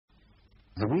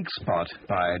The Weak Spot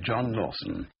by John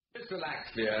Lawson. Just relax,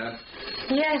 dear.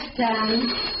 Yes, Dan.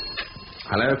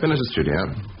 Hello, finish the studio.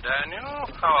 Daniel,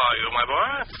 how are you, my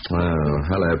boy? Oh,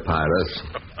 hello, Pyrus.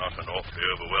 Not an awfully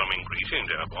overwhelming greeting,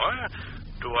 dear boy.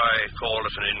 Do I call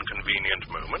it an inconvenient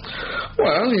moment?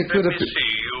 Well, you could have... Let me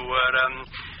see, you were,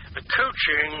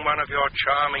 coaching one of your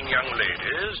charming young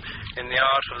ladies in the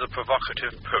art of the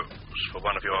provocative pose for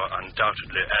one of your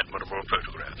undoubtedly admirable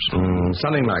photographs.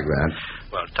 Something like that.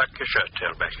 Well, tuck your shirt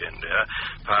tail back in, dear.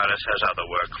 Paris has other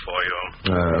work for you.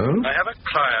 Oh? I have a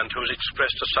client who's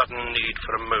expressed a sudden need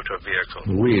for a motor vehicle.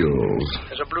 Wheels.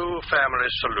 There's a blue family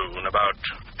saloon about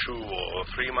 2 or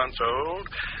 3 months old.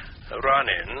 Run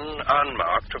in,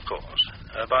 unmarked, of course.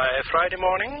 By Friday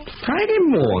morning? Friday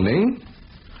morning?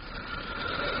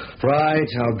 Right,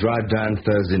 I'll drive down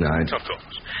Thursday night. Of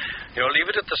course. You'll leave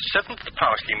it at the 7th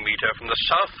parking meter from the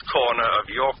south corner of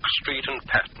York Street and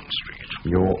Patton Street.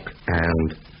 York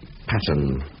and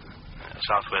Patton.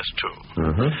 Southwest, too.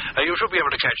 Uh-huh. You should be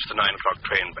able to catch the 9 o'clock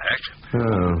train back.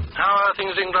 Oh. How are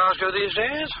things in Glasgow these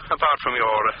days? Apart from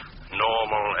your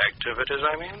normal activities,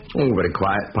 I mean? Oh, very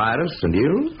quiet, Pyrus. And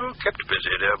you? Oh, kept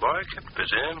busy, dear boy, kept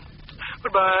busy.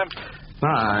 Goodbye.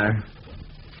 Bye.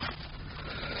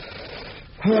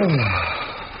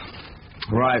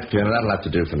 Right, Fiona, that'll have to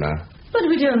do for now. But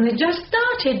we'd only just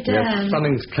started, Dan. Yes,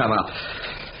 something's come up.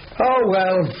 Oh,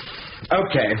 well.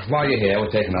 Okay, while you're here,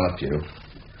 we'll take another few.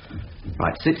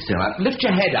 Right, sit still. Lift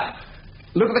your head up.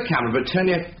 Look at the camera, but turn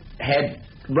your head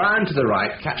round to the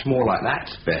right. Catch more like that.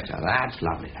 That's better. That's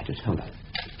lovely. Now, just hold on.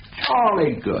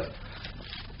 Jolly good.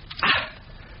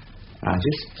 Now,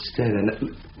 just stay there.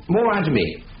 More round to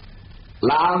me.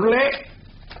 Lovely.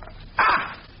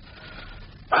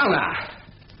 Well, now.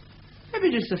 Maybe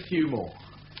just a few more.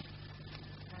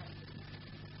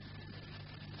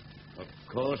 Of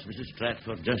course, Mrs.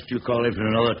 Stratford. Just you call in for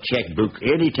another checkbook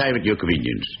any time at your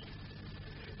convenience.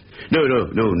 No,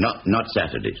 not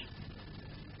Saturdays.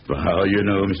 Well, you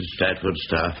know, Mrs. Stratford,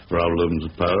 staff problems,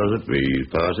 powers that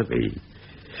be.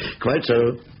 Quite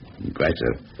so.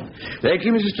 Thank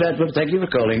you, Mrs. Stratford. Thank you for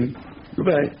calling.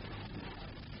 Goodbye.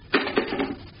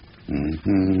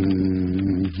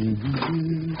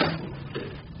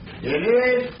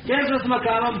 Yes, Mr.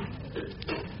 McCallum.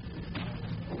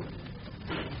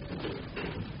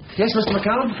 Yes, Mr.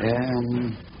 McCallum?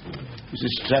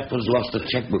 Mrs. Stratford's lost the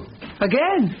checkbook.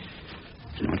 Again?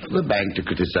 It's not for the bank to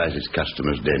criticize its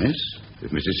customers, Dennis.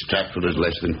 If Mrs. Stratford is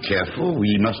less than careful,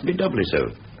 we must be doubly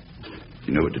so.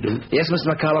 You know what to do? Yes,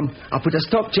 Mr. McCallum. I'll put a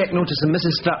stop check notice in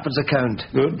Mrs. Stratford's account.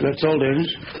 Good, that's all,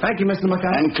 Dennis. Thank you, Mr.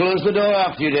 McCallum. And close the door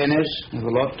after you, Dennis. There's a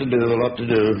lot to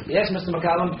do. Yes, Mr.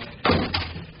 McCallum.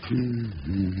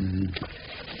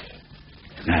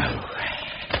 Now.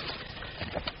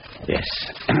 Yes.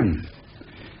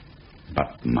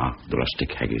 But mark the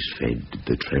rustic haggis fed,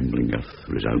 the trembling earth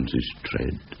resounds his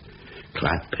tread.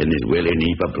 Clap in his willy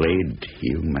knee a blade,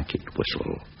 he'll make it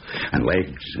whistle, and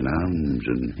legs and arms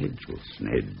and heads will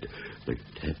sned like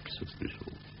taps of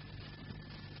thistle.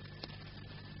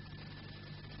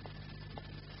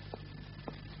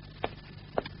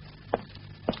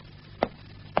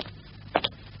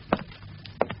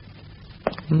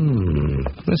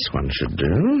 This one should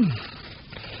do.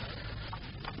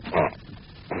 Oh,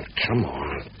 come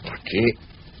on, Bucky.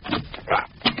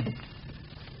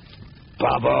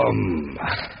 Ba-bum.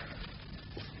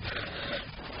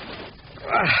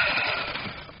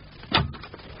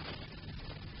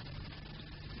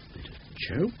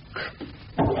 Joke.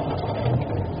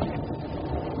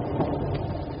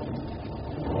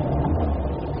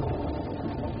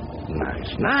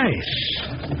 Nice.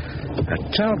 The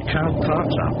telltale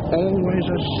parts are always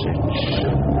a cinch.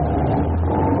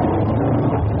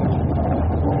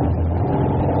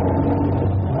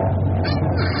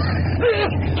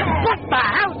 What the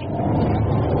hell?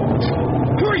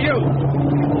 Who are you?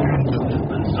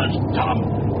 This is Tom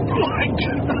Blank.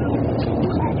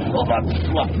 Oh, that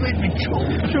fluff made me choke.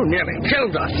 You nearly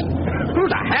killed us. Who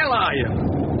the hell are you?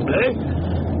 Eh?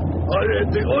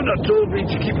 The owner told me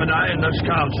to keep an eye on this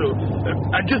car, so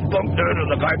I just bumped down on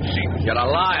the back seat. You're a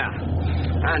liar.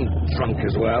 And drunk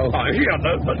as well. I hear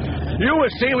that, but... You were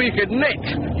saying we could nick.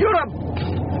 You're a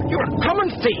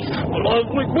common thief.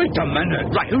 Well, wait a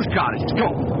minute. Right, whose car is it? Come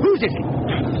on. Whose is it?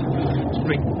 It's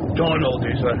McDonald.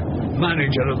 He's the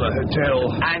manager of the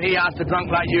hotel. And he asked a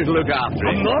drunk like you to look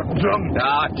after him. I'm not drunk.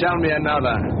 Tell me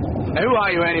another. Now, who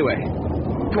are you anyway?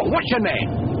 Come on, what's your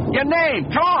name? Your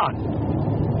name, come on.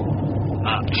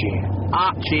 Archie.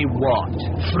 Archie what?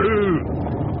 Frew.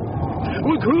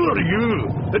 Look, who are you?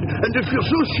 And if you're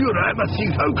so sure I'm a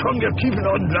thief, how come you're keeping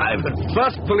on driving?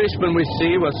 First policeman we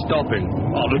see, we're stopping.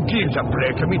 Oh, the game's a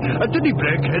break. I mean, I didn't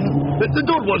break in. The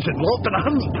door wasn't locked and I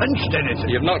haven't pinched anything.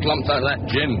 You've not lumped out that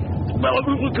gin. Well,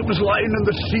 look, it was lying in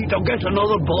the seat. I'll get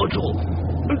another bottle.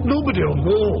 But nobody will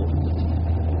know.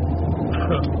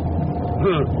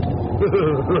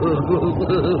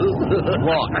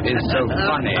 What is so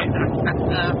funny?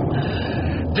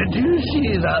 Did you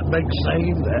see that big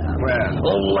sign there? Where?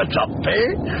 All lit up,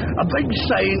 eh? A big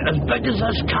sign as big as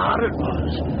this car it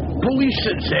was. Police,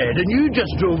 it said, and you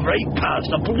just drove right past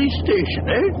the police station,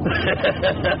 eh?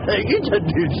 You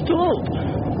didn't stop.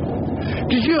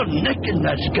 Because you're nicking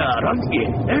this car, aren't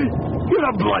you? Eh? You're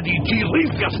a bloody tea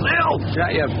leaf yourself.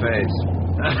 Shut your face.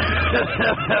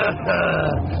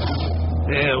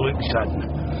 Hey, look,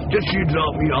 son. Just you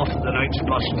drop me off at the next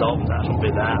bus stop, that'll be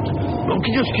that. We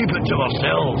can just keep it to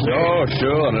ourselves, eh? Oh,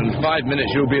 sure. In 5 minutes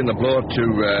you'll be in the blow to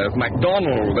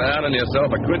McDonald there and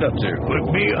yourself a quid or two. With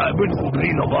me, I wouldn't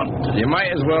breathe a word. You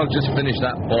might as well just finish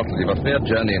that bottle. You've a fair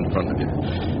journey in front of you.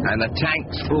 And the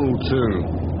tank's full, too.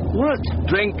 What?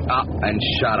 Drink up and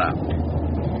shut up.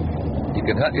 You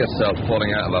could hurt yourself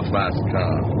falling out of a fast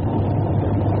car.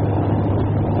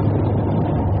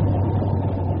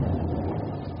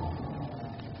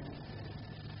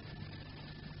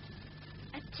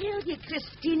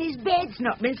 Christine, his bed's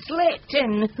not been slept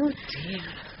in. Oh, dear.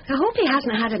 I hope he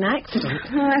hasn't had an accident.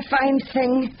 Oh, a fine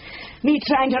thing. Me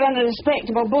trying to run a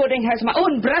respectable boarding house, my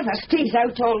own brother stays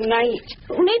out all night.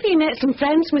 Maybe he met some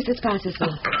friends, Mrs. Patterson.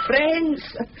 Friends?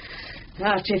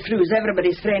 Archie Fru's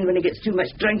everybody's friend when he gets too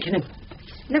much drink in him.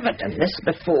 Never done this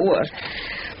before.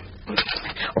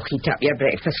 Oh, eat up your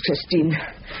breakfast, Christine.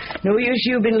 No use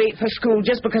you being late for school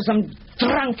just because I'm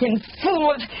drunk and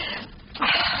full of...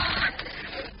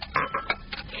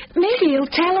 Maybe he'll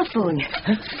telephone.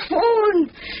 Phone?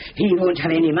 He won't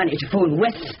have any money to phone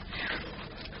with.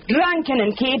 Drunk and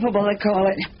incapable, they call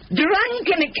it. Drunk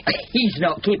and he's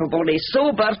not capable, he's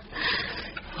sober.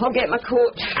 I'll get my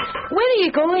coat. Where are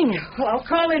you going? Well, I'll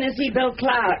call in and see Bill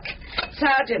Clark.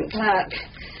 Sergeant Clark.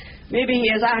 Maybe he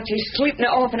has Archie sleeping it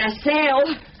off in a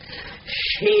cell.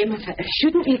 Shame.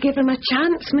 Shouldn't you give him a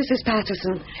chance, Mrs.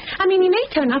 Patterson? I mean, he may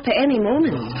turn up at any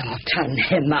moment. Oh, I'll turn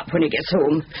him up when he gets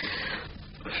home.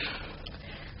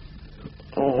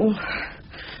 Oh,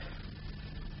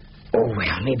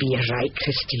 well, maybe you're right,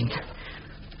 Christine.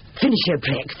 Finish your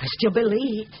breakfast. You'll be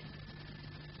late.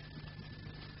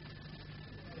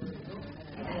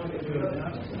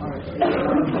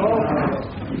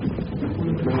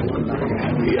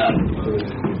 Yeah.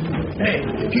 Hey,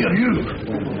 here, you.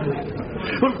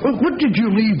 What did you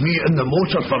leave me in the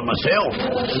motor for myself?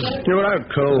 You were out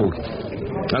cold.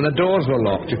 And the doors were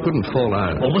locked. You couldn't fall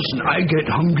out. Well, listen, I get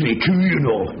hungry too, you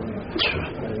know.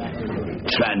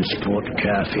 Transport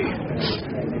cafe.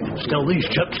 Still, these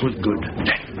chips look good.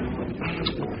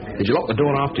 Did you lock the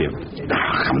door after you?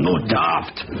 I'm no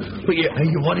daft. But are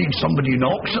you worried somebody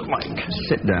knocks it, like?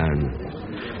 Sit down.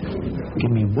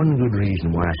 Give me one good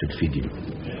reason why I should feed you.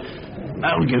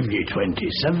 I'll give you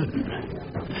 27.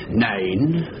 9,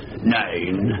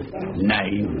 9,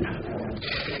 9.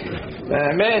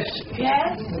 Miss.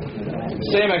 Yes?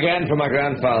 Same again for my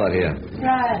grandfather here.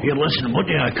 Right. Here, listen, what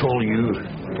do I call you?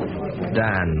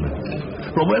 Dan.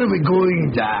 Well, where are we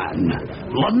going, Dan?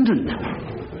 London?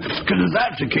 Because if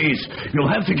that's the case, you'll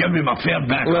have to give me my fare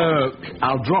back. Look,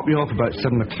 I'll drop you off about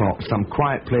 7 o'clock, some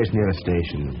quiet place near a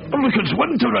station. Oh, look, it's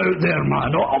winter out there,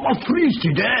 man. I'll freeze to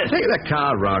death. Take the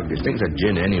car rug. This thing's a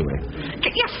gin anyway.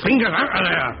 Get your fingers out of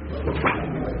there.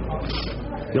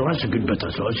 Well, that's a good bit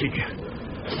of sausage.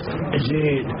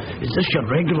 Is this your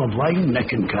regular line,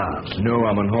 nicking cars? No,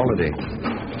 I'm on holiday.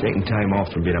 Taking time off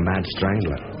from being a mad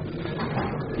strangler.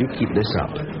 You keep this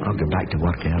up. I'll get back to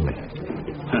work early.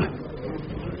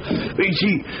 But you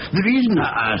see, the reason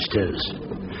I asked is,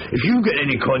 if you get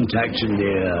any contacts in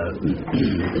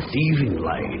the thieving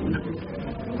line,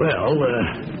 well,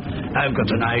 I've got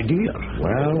an idea.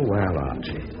 Well,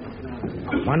 Archie.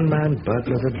 One-man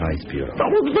burglar's advice bureau.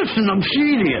 Oh, listen, I'm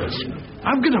serious.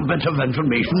 I've got a bit of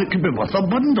information that could be worth a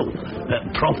bundle,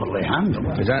 properly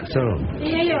handled. Is that so?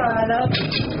 Here you are, love.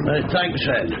 Thanks,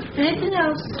 Ed. Anything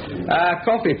else?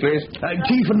 Coffee, please.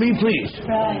 Tea for me, please.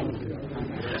 Right.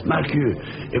 Mark,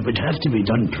 it would have to be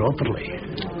done properly.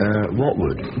 What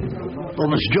would? Well,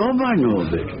 this job I know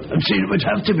of it. I'm saying it would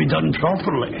have to be done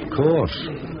properly. Of course.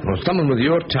 Well, someone with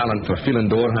your talent for feeling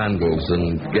door handles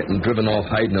and getting driven off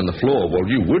hiding on the floor, well,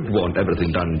 you would want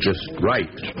everything done just right.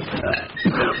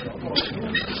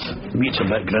 Meat's a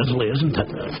bit grizzly, isn't it?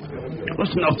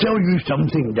 Listen, I'll tell you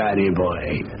something, Daddy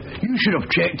boy. You should have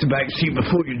checked the back seat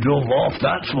before you drove off,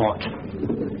 that's what.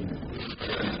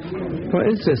 What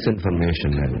is this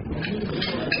information, then?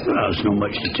 Well, there's not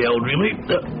much to tell, really.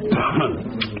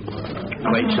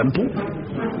 Quite simple.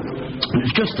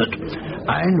 It's just that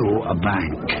I know a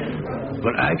bank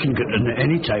where I can get in at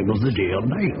any time of the day or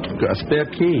night. Got a spare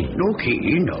key? No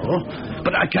key, no.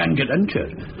 But I can get into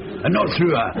it. And not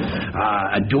through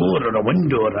a door or a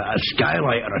window or a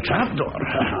skylight or a trapdoor.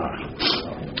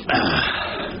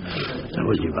 That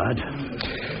wasn't bad.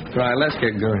 Right, let's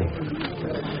get going.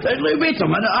 Wait a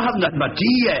minute, I haven't had my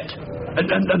tea yet.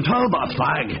 And how about a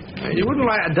fag? You wouldn't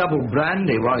like a double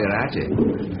brandy while you're at it.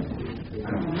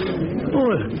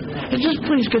 Oh, does this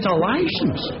place get a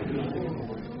license?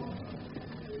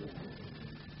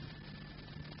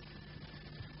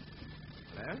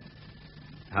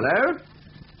 Hello?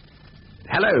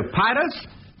 Hello, Pyrus?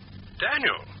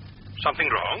 Daniel, something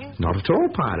wrong? Not at all,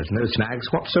 Pyrus. No snags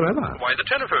whatsoever. Why the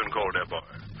telephone call, dear boy?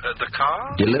 The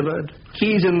car? Delivered.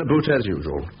 Keys in the boot as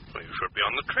usual. Well, you should be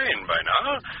on the train by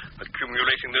now,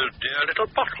 accumulating those dear little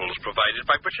bottles provided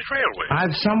by British Railways.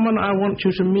 I've someone I want you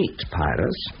to meet,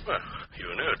 Pyrus. Well, you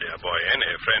know, dear boy,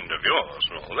 any friend of yours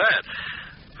and all that.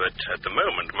 But at the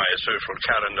moment, my social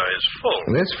calendar is full.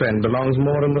 This friend belongs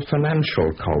more in the financial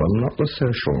column, not the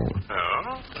social.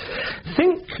 Oh?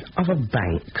 Think of a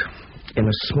bank in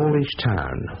a smallish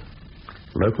town.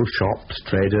 Local shops,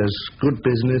 traders, good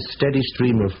business, steady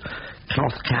stream of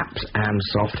cloth caps and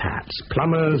soft hats.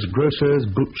 Plumbers, grocers,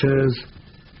 butchers.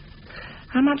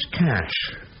 How much cash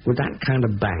would that kind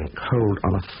of bank hold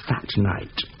on a fat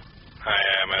night? I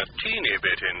am a teeny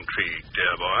bit intrigued,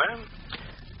 dear boy.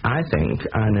 I think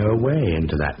I know a way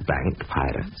into that bank,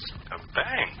 Pirates. A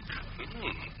bank?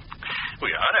 We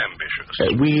are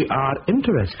ambitious. We are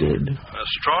interested.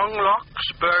 Strong locks,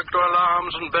 burglar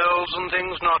alarms and bells and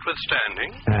things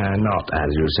notwithstanding? Not, as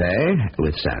you say,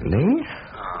 withstanding.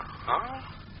 Uh-huh.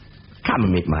 Come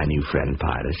and meet my new friend,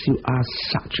 Pirates. You are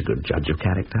such a good judge of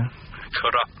character.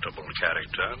 Corruptible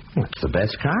character. That's the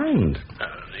best kind.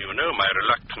 You know my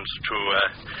reluctance to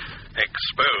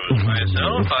expose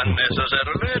myself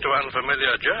unnecessarily to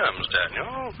unfamiliar germs,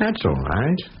 Daniel. That's all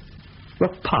right. The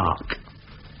park.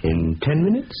 In 10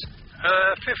 minutes?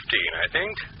 15, I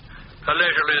think. A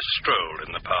leisurely stroll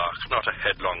in the park, not a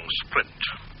headlong sprint.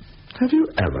 Have you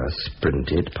ever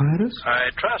sprinted, Pyrus? I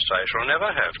trust I shall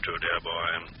never have to, dear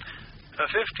boy.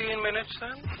 15 minutes,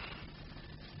 then?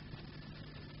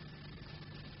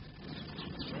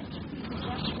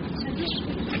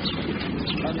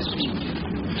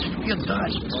 You're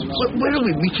Dad. Where are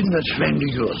we meeting this friend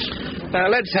of yours?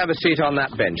 Let's have a seat on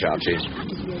that bench, Archie.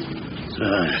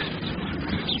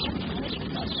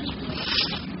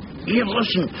 Here,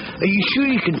 listen. Are you sure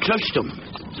you can trust him?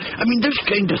 I mean, this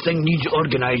kind of thing needs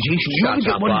organisation. You only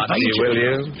get one Archie, will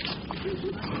you?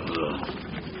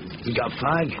 You got a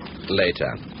fag?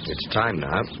 Later. It's time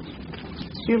now.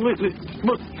 Here, look.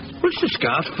 What's the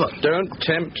scarf for? Don't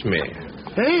tempt me.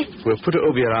 Eh? We'll put it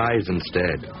over your eyes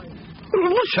instead.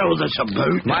 What's all this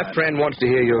about? My friend wants to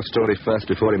hear your story first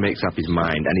before he makes up his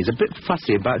mind, and he's a bit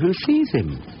fussy about who sees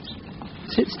him.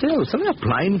 Sit still. It's only a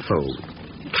blindfold.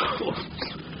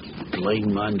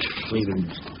 Blind man's flavouring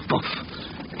buff.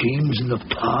 Games in the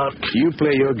park. You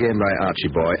play your game right, Archie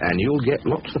boy, and you'll get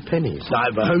lots of pennies.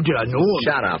 But how do I know him?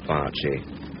 Shut up, Archie.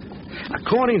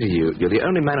 According to you, you're the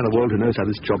only man in the world who knows how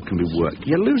this job can be worked.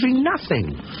 You're losing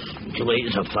nothing. Too late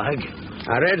as a fag.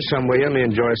 I read somewhere you only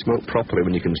enjoy smoke properly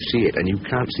when you can see it, and you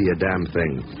can't see a damn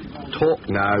thing. Talk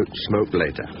now, smoke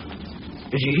later.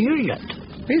 Is he here yet?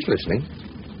 He's listening.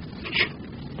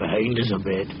 Behind us a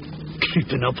bit.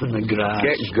 Creeping up in the grass.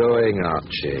 Get going,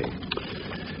 Archie.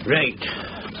 Right.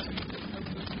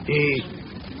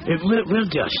 Where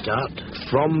do I start?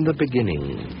 From the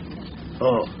beginning.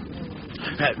 Oh.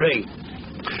 Right.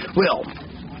 Well,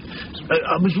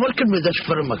 I was working with this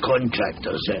firm of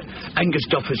contractors, Angus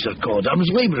Duffus they're called. I was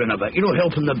labouring a bit,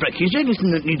 helping the brickies,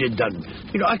 anything that needed done.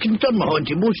 I can turn my hand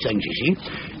to most things, you see.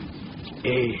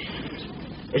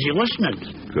 Is he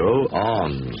listening? Go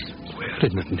on. Where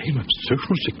in the name of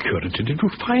Social Security did you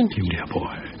find him, dear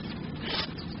boy?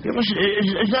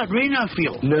 Is that rain I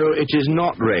feel? No, it is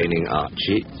not raining,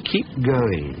 Archie. Keep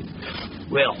going.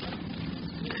 Well,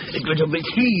 it was about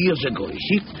 3 years ago, you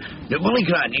see. Now, Willie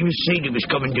Grant, he was saying he was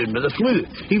coming down with the flu.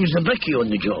 He was the brickie on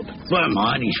the job. Well,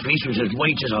 man, his face was as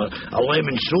white as a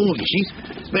lemon sole, you see.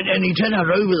 And he'd had a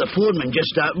row with the foreman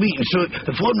just that week, and so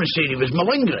the foreman said he was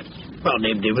malingering. Well,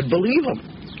 nobody would believe him.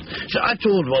 So I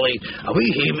told Willie, away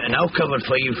home, and I'll cover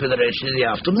for you for the rest of the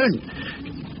afternoon.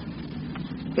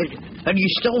 And you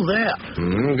still there?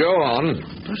 Go on.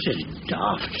 This is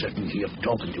daft sitting here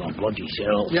talking to my bloody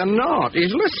self. You're not.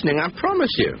 He's listening, I promise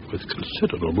you. With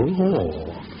considerable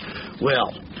awe.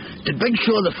 Well, did Big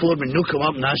Shaw the foreman no come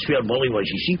up and ask where Wally was,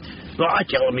 you see? Well, I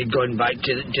tell him he'd gone back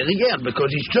to the yard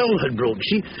because his trowel had broke,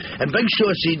 see? And Big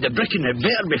Shaw said the bricking had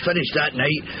better be finished that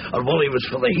night or Wally was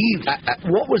full of heaves.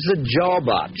 What was the job,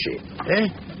 Archie?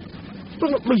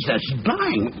 Well, it was this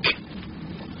bank.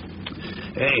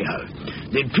 Anyhow,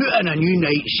 they'd put in a new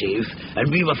night safe and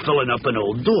we were filling up an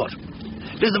old door.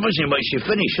 Now, there wasn't much to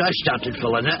finish, so I started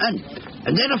filling it in.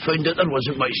 And then I found that there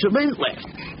wasn't much cement left.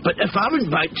 But if I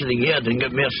went back to the yard and got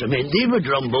more cement, they would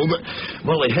rumble that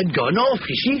Wally had gone off,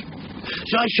 you see.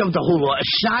 So I shoved a whole lot of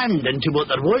sand into what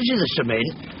there was of the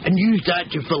cement and used that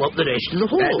to fill up the rest of the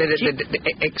hole.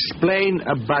 Explain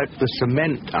about the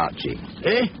cement, Archie.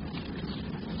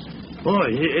 Oh,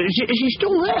 is he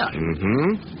still there?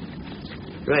 Mm-hmm.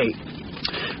 Right.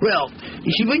 Well, you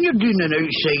see, when you're doing an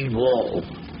outside wall,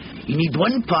 you need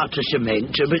one part of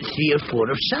cement to about 3 or 4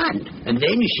 of sand, and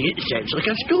then you see it sets like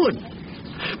a stone.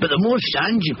 But the more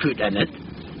sand you put in it,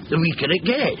 the weaker it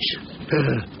gets.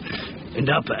 And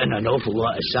I put in an awful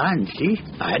lot of sand, see?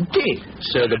 I had to.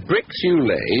 So the bricks you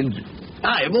laid...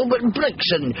 Aye, well, but bricks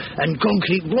and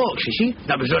concrete blocks, you see?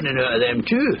 I was running out of them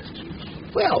too.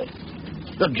 Well,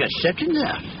 they're just sitting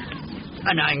there.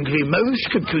 An angry mouse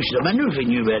could push them in if he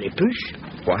knew where to push.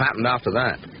 What happened after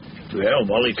that? Well,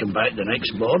 Wally came back the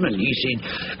next morning. He said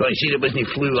it wasn't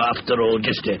flu after all,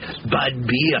 just a bad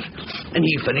beer. And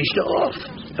he finished it off.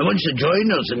 And once the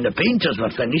joiners and the painters were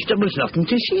finished, there was nothing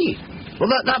to see. Well,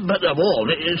 that bit of wall,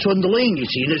 it's on the line, you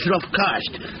see, and it's rough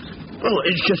cast. Well,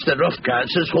 it's just the rough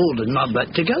cast that's holding my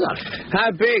bit together.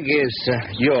 How big is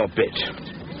your bit?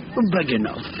 Well, big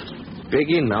enough.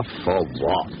 Big enough for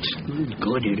what?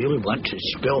 God, he really wants it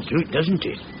spelled out, doesn't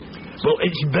he? Well,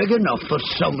 it's big enough for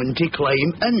someone to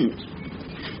climb in.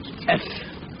 If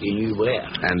you knew where.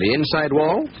 And the inside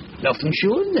wall? Nothing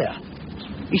showing there.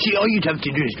 You see, all you'd have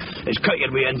to do is cut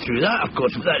your way in through that, of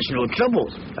course, but that's no trouble.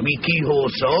 A wee keyhole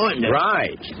saw and...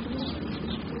 Right.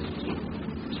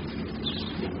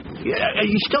 Yeah, are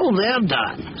you still there,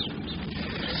 Dan?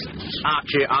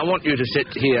 Archie, I want you to sit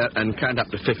here and count up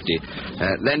to 50.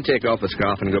 Then take off the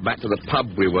scarf and go back to the pub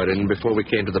we were in before we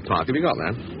came to the park. Have you got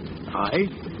that? Aye.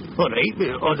 All right,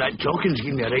 all that talking's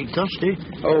getting me right thirsty.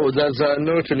 Oh, there's a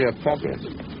note in your pocket.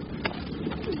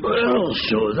 Well,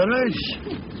 so there is.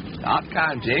 Start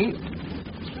counting.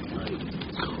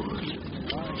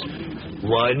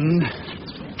 1,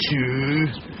 2,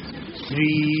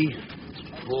 3,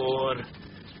 4,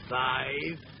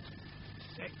 5,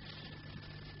 6.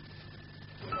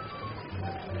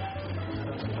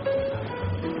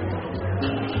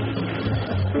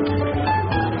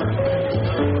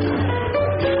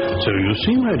 So you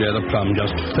see, my dear, the plum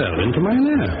just fell into my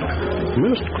lap.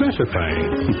 Most gratifying.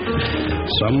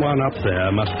 Someone up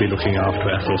there must be looking after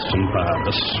Athelstan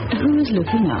Palace. Who's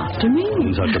looking after me?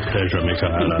 Such a pleasure,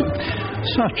 McCallum.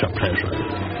 Such a pleasure.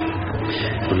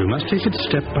 But we must take it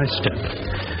step by step.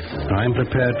 I'm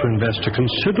prepared to invest a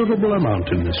considerable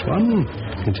amount in this one.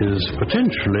 It is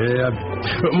potentially...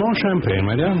 more champagne,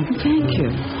 my dear. Thank you.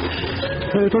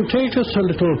 It'll take us a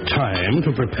little time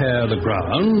to prepare the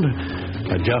ground,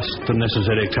 adjust the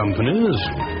necessary companies,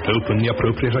 open the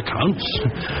appropriate accounts.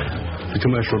 The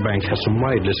commercial bank has some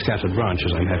widely scattered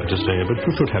branches, I'm happy to say, but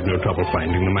you should have no trouble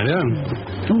finding them, my dear.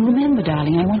 Oh, remember,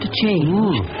 darling, I want to change.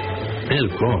 Yes,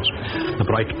 of course. The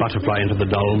bright butterfly into the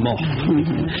dull moth.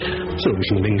 So we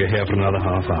can linger here for another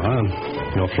half hour.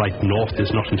 Your flight north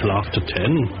is not until after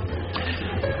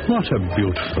 10. What a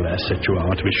beautiful asset you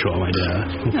are, to be sure, my dear.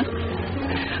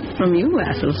 From you,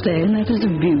 Athelstane, that is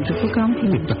a beautiful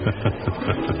compliment.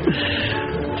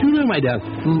 Do you know, my dear,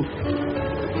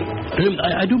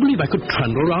 I do believe I could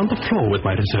trundle around the floor with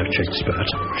my research expert.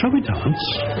 Shall we dance?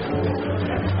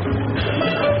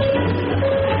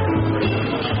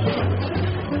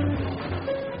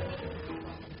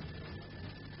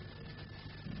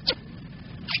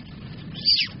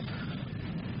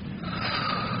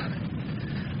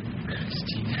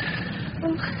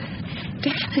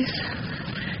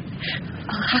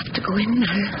 Go in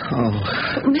now. Oh.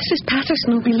 But Mrs.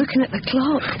 Patterson will be looking at the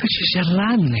clock. But she's your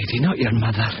landlady, not your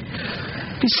mother.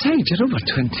 Besides, you're over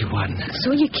 21.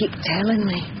 So you keep telling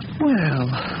me. Well,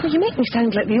 you make me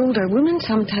sound like the older woman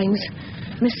sometimes.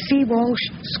 Miss C. Walsh,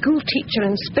 school teacher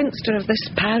and spinster of this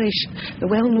parish, the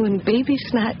well-known baby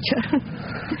snatcher.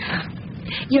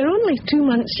 You're only 2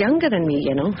 months younger than me,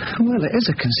 you know. Well, it is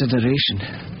a consideration.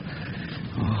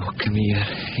 Oh, come here,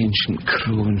 ancient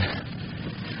crone.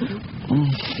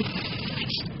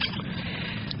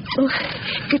 Oh,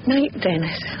 good night,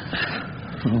 Dennis.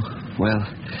 Oh, well,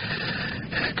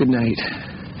 good night.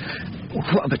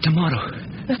 What about tomorrow?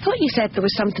 I thought you said there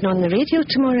was something on the radio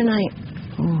tomorrow night.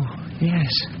 Oh,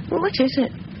 yes. What is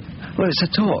it? Well, it's a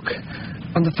talk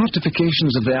on the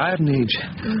fortifications of the Iron Age.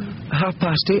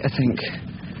 8:30, I think.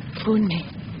 Phone me.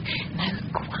 Now,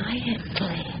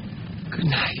 quietly. Good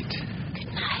night.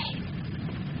 Good night.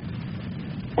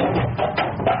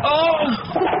 Oh!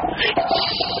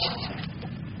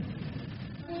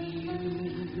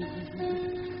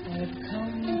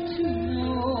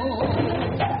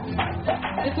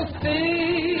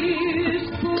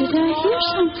 Did I hear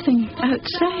something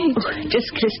outside? Oh, just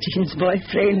Christine's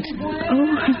boyfriend.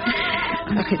 Oh.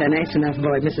 Okay, the nice enough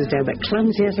boy, Mrs. Dale, but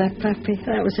clumsy as that puppy.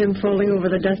 That was him falling over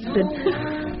the dustbin.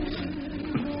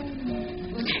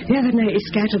 The other night he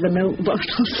scattered the milk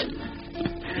bottles.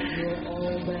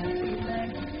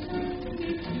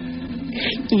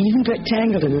 He even got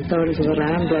tangled in the thorns of the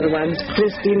rambler once.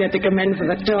 Christine had to come in for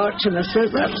the torch and the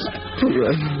scissors.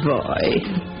 Poor boy.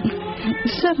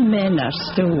 Some men are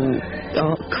so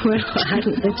awkward.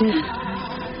 Hadn't they, dear?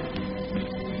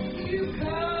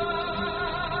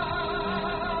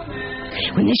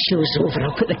 When this show's over,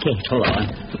 I'll put the kettle on.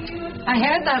 I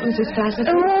heard that, Mrs. Bassett.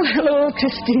 Oh, hello,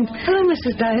 Christine. Hello,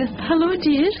 Mrs. Dyer. Hello,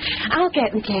 dear. I'll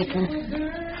get the kettle.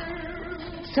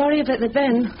 Sorry about the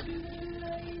bin.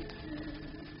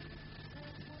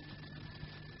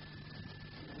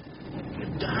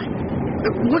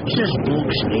 What's this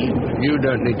bloke's name? You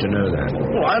don't need to know that.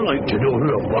 Well, I like to know who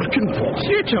I'm working for.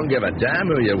 You don't give a damn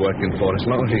who you're working for as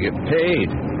long as you get paid.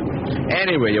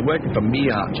 Anyway, you're working for me,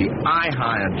 Archie. I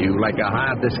hired you like I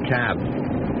hired this cab.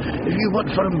 Have you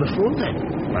worked for him before then?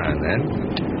 And then?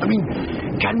 I mean,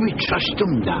 can we trust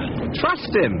him, Dad?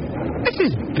 Trust him. This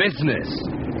is business.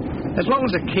 As long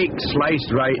as the cake's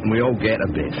sliced right and we all get a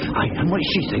bit. Aye, how much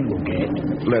do you think we'll get?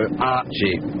 Look,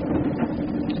 Archie,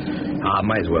 I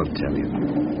might as well tell you.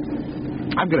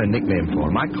 I've got a nickname for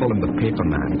him. I call him the Paper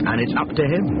Man, and it's up to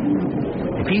him.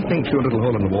 If he thinks your little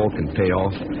hole in the wall can pay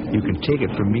off, you can take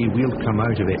it from me. We'll come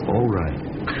out of it all right.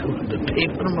 The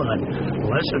Paper Man?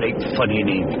 Well, that's a right funny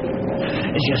name.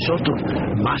 Is he a sort of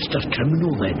master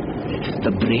criminal, then?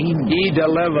 The brain? He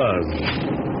delivers.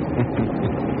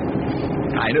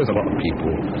 I knows a lot of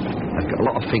people. I've got a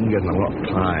lot of fingers and a lot of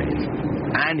pies.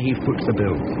 And he foots the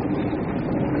bill.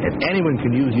 If anyone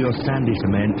can use your sandy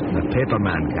cement, the Paper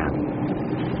Man can.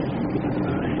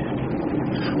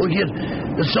 Oh, here,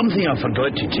 there's something I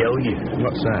forgot to tell you.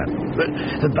 What's that?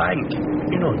 The bank,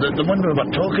 you know, the one we were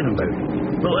talking about.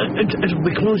 Well, it'll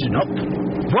be closing up.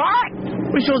 What?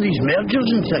 We saw these mergers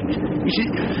and things. You see,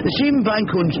 the same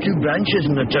bank owns 2 branches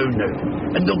in the town now,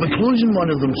 and they'll be closing one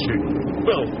of them soon.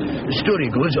 Well, the story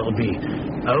goes it'll be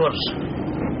ours.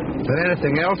 Is there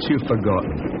anything else you've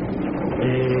forgotten?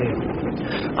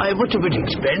 What about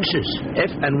expenses?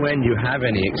 If and when you have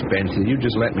any expenses, you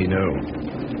just let me know.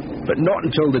 But not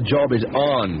until the job is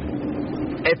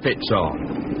on. If it's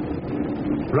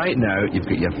on. Right now, you've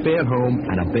got your fare home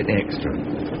and a bit extra.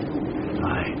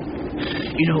 Aye.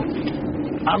 You know,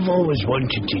 I've always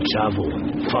wanted to travel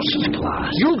first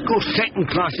class. You'll go second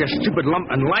class, you stupid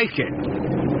lump, and like it.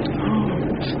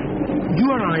 You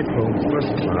and I pull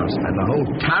first class, and the whole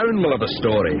town will have a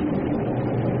story.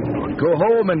 Go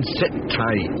home and sit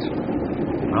tight.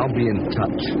 I'll be in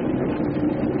touch.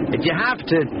 If you have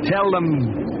to, tell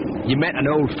them you met an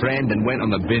old friend and went on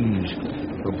the binge.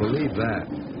 They'll believe that.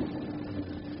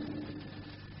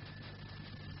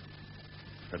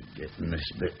 Forgetting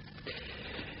this bit.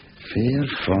 Fair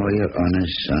fire,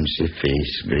 honest, fancy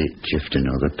face, great shift in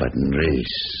the pudding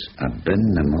race. I've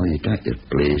been the moid at your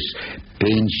place,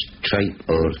 pinch, tripe,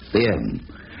 or thieving.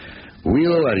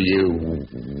 Wheel are you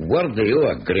worthy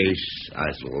o' a grace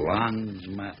as lang's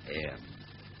my air.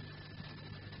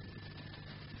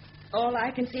 All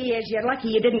I can say is you're lucky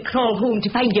you didn't crawl home to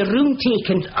find your room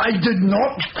taken. I did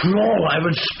not crawl. I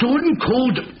was stone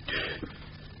cold.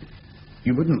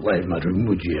 You wouldn't leave my room,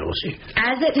 would you, Elsie?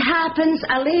 As it happens,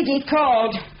 a lady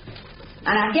called.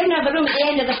 And I've given her the room at the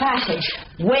end of the passage,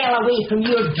 well away from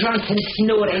your drunken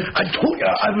snoring. I told you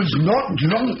I was not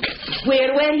drunk.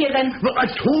 Where were you then? Well, I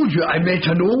told you I met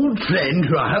an old friend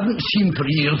who I haven't seen for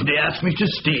years. They asked me to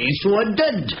stay, so I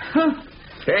did. Huh.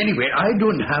 Anyway, I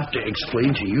don't have to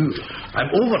explain to you. I'm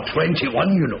over 21,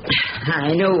 you know.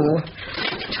 I know.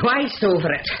 Twice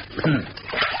over it.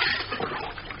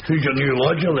 Who's your new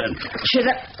lodger, then? Should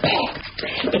I...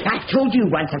 If I've told you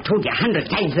once, I've told you 100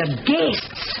 times. They're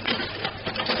guests.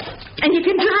 And you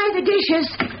can dry the dishes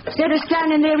instead of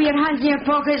standing there with your hands in your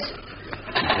pockets.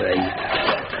 Right.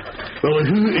 Well,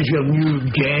 who is your new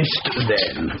guest,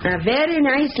 then? A very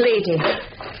nice lady.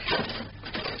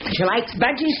 She likes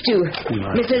budgies, too.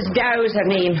 Mrs. Dow's her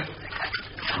name.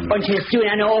 But she's doing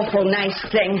an awful nice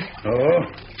thing. Oh?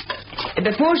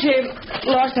 Before she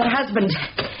lost her husband,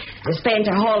 they spent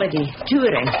a holiday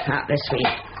touring out this way.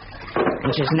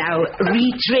 and she's now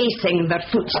retracing their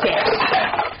footsteps.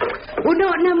 Oh,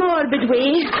 not in a morbid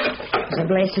way. It's a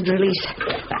blessed release.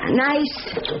 But a nice,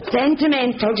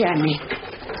 sentimental journey.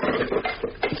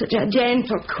 Such a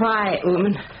gentle, quiet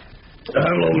woman.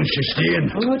 How long is she staying?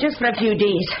 Oh, just for a few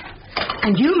days.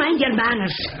 And you mind your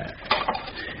manners.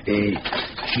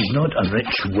 She's not a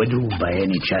rich widow by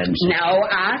any chance. Now,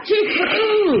 Archie.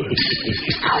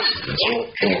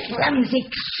 Clumsy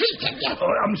creature.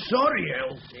 Oh, I'm sorry,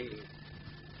 Elsie.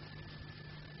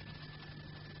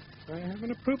 I have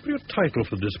an appropriate title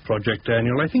for this project,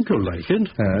 Daniel. I think you'll like it.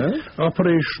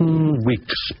 Operation Weak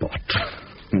Spot.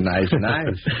 Nice.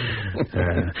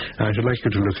 I should like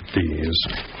you to look at these.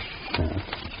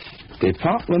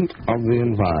 Department of the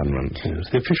Environment. Yes,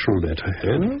 the official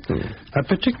letterhead. I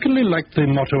particularly like the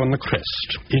motto on the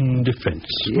crest, in defense.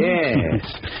 Yes.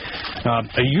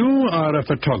 You are a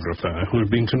photographer who has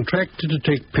been contracted to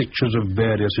take pictures of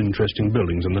various interesting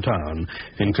buildings in the town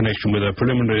in connection with a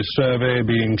preliminary survey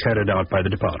being carried out by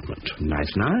the department. Nice.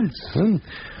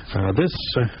 This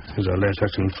is a letter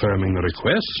confirming the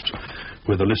request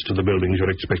with a list of the buildings you're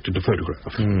expected to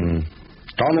photograph.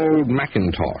 Donald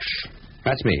McIntosh.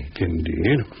 That's me.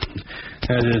 Indeed.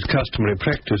 As is customary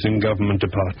practice in government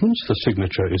departments, the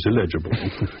signature is illegible,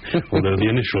 although the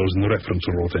initials and the reference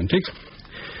are authentic.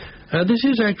 This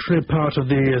is actually part of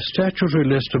the statutory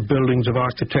list of buildings of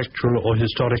architectural or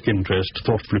historic interest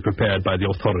thoughtfully prepared by the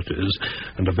authorities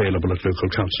and available at local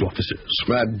council offices.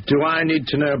 Do I need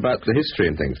to know about the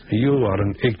history and things? You are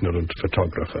an ignorant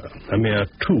photographer, a mere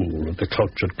tool of the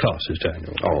cultured classes,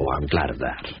 Daniel. Oh, I'm glad of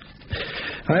that.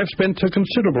 I have spent a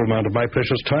considerable amount of my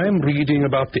precious time reading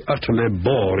about the utterly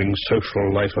boring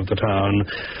social life of the town.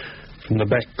 From the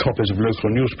back copies of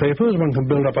local newspapers, one can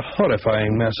build up a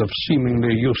horrifying mass of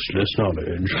seemingly useless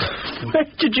knowledge. Where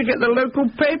did you get the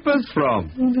local papers from?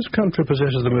 This country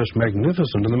possesses the most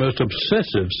magnificent and the most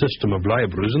obsessive system of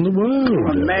libraries in the world.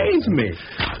 Amaze me.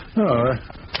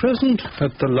 Present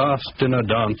at the last dinner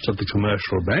dance at the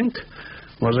Commercial Bank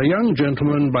was a young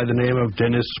gentleman by the name of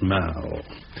Dennis Mall.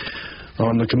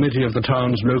 On the committee of the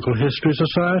town's local history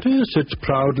society sits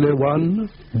proudly one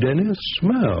Dennis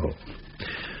Mall.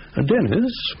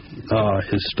 Dennis, our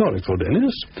historical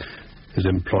Dennis, is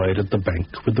employed at the bank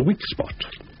with the weak spot.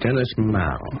 Dennis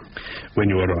Mall. When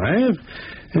you arrive,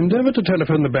 endeavour to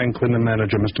telephone the bank when the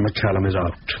manager, Mr. McCallum, is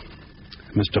out.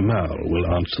 Mr. Mall will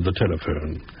answer the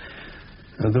telephone.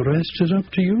 The rest is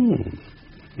up to you,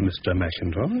 Mr.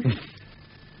 McIntosh.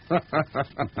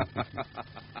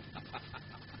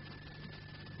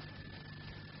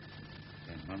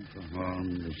 Then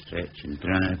Horn, the stretch and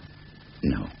drive.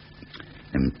 No.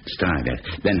 Strive.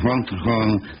 Then Horn for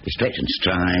Horn, the stretch and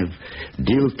strive.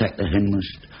 Deal take the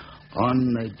hindmost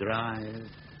on the drive.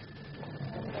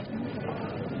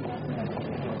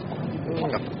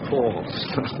 Of course.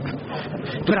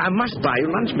 But I must buy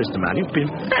you lunch, Mr. Mann. You've been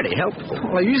very helpful.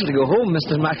 Well, I usually go home,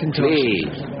 Mr. McIntosh.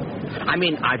 Please. I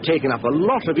mean, I've taken up a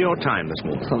lot of your time this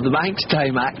morning. Of the bank's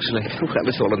time, actually. Well,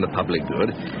 it's all in the public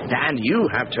good. And you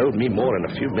have told me more in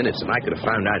a few minutes than I could have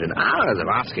found out in hours of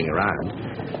asking around.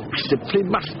 I simply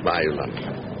must buy you lunch.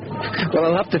 Well,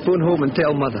 I'll have to phone home and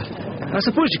tell Mother. I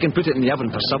suppose you can put it in the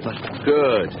oven for supper.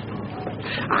 Good.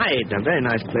 I ate in a very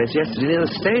nice place yesterday near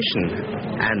the station.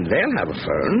 And they'll have a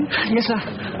phone. Yes, sir.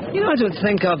 I don't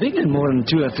think I've eaten in more than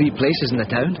 2 or 3 places in the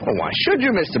town. Oh, why should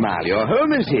you, Mr. Mall? Your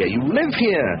home is here. You live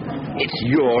here. It's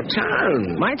your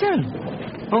town. My town?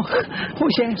 Oh,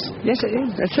 yes. Yes, it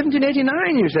is.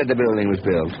 1789, you said the building was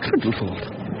built. Good Lord.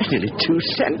 Nearly 2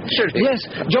 centuries. Yes,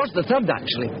 George III,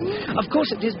 actually. Of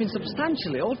course, it has been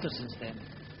substantially altered since then.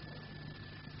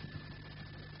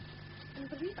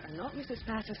 Believe it or not, Mrs.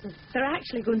 Patterson, they're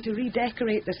actually going to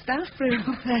redecorate the staff room.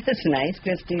 That's nice,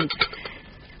 Christine.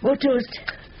 More toast.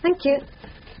 Thank you.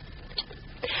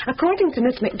 According to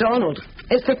Miss MacDonald,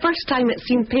 it's the first time it's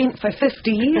seen paint for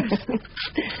 50 years.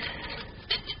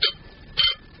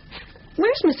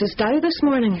 Where's Mrs. Dow this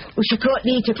morning? Well, she caught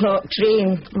the 8 o'clock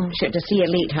train. She had to see her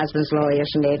late husband's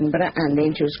lawyers in Edinburgh, and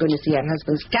then she was going to see her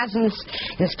husband's cousins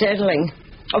in Stirling.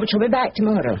 Oh, but she'll be back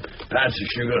tomorrow. Pass the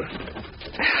sugar.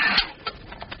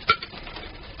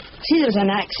 See, there was an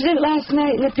accident last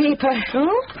night in the paper.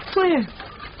 Oh? Where?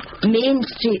 Main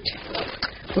Street.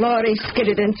 Lorry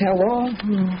skidded into a wall.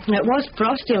 It was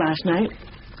frosty last night.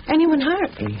 Anyone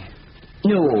hurt?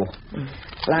 No.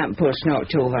 Lamppost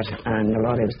knocked over and the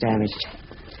lorry was damaged.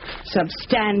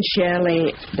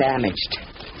 Substantially damaged.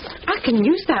 I can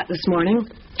use that this morning.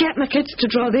 Get my kids to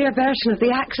draw their version of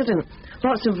the accident.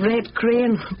 Lots of red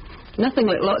crayon. Nothing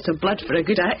like lots of blood for a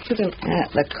good accident.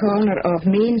 At the corner of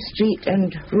Main Street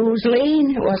and Rose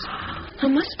Lane, it was. I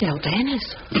must tell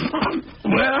Dennis.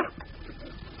 Where?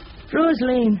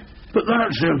 Rosaline. But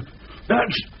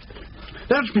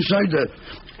that's beside the...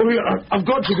 Oh, yeah, I've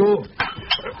got to go.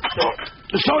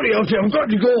 Sorry, Elsie, I've got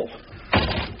to go.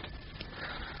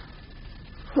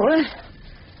 What?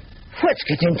 What's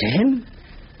got into him?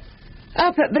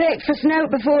 Up at breakfast now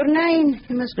before 9.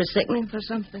 He must be sickening for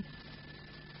something.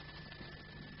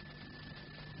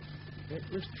 It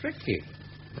was tricky.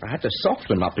 I had to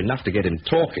soften him up enough to get him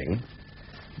talking,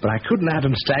 but I couldn't have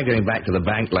him staggering back to the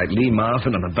bank like Lee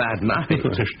Marvin on a bad night.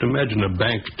 Just imagine a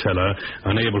bank teller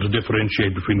unable to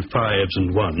differentiate between 5s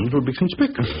and 1s would be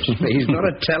conspicuous. He's not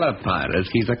a teller, Pyrus.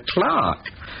 He's a clerk.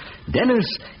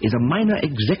 Dennis is a minor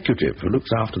executive who looks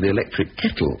after the electric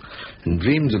kettle and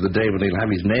dreams of the day when he'll have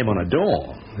his name on a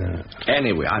door.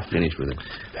 Anyway, I've finished with him.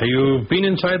 Have you been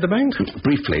inside the bank?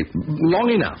 Briefly.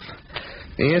 Long enough.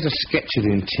 Here's a sketch of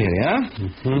the interior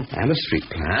and a street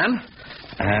plan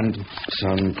and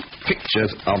some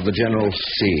pictures of the general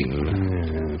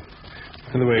scene.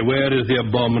 By the way, where is the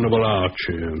abominable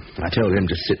Archie? I told him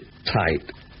to sit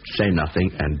tight, say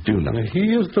nothing, and do nothing.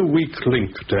 He is the weak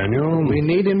link, Daniel. We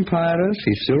need him, Pyrus.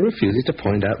 He still refuses to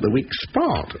point out the weak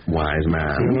spot, wise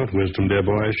man. Not wisdom, dear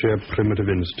boy. I share primitive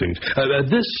instinct.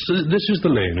 This is the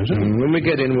lane, is it? When we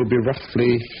get in, we'll be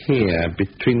roughly here,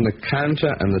 between the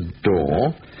counter and the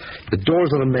door. The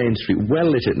door's on the main street, well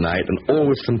lit at night, and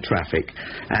always some traffic,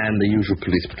 and the usual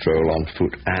police patrol on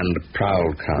foot and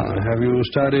prowl car. Have you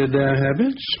studied their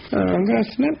habits?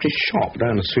 There's an empty shop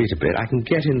down the street a bit. I can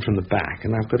get in from the back,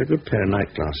 and I've got a good pair of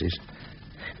night glasses.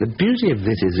 The beauty of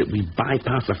this is that we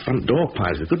bypass the front door,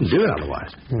 Pyrus. We couldn't do it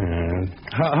otherwise.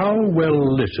 How well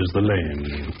lit is the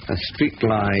lane? A street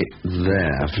light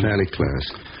there, fairly close.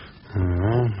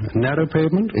 Narrow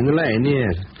pavement? In the lane,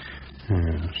 yes.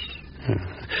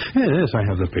 Yes, I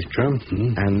have the picture.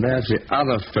 And there's the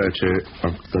other photo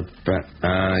of the back.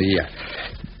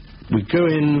 We go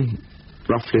in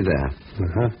roughly there.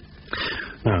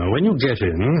 Now, when you get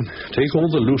in, take all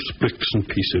the loose bricks and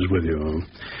pieces with you.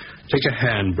 Take a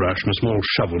hand brush and a small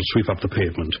shovel to sweep up the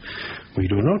pavement. We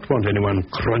do not want anyone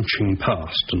crunching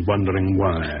past and wondering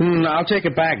why. I'll take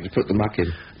a bag to put the muck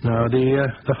in. Now,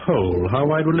 the hole, how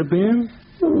wide will it be?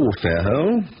 Oh, fair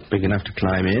hole. Big enough to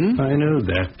climb in. I know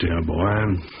that, dear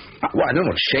boy. Well, I don't know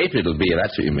what shape it'll be, if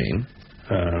that's what you mean.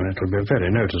 It'll be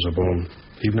very noticeable,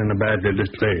 even in a badly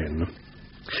lit lane.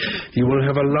 You will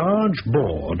have a large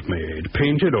board made,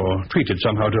 painted or treated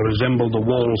somehow to resemble the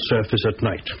wall surface at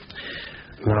night.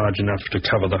 Large enough to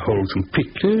cover the hole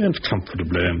completely and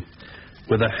comfortably,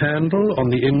 with a handle on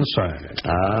the inside.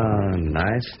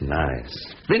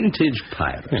 Nice. Vintage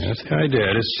Pyrus. Yes, the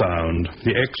idea is sound.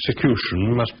 The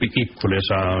execution must be equally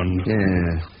sound.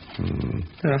 Yeah.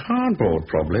 A hardboard,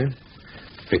 probably.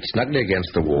 Fit snugly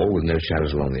against the wall with no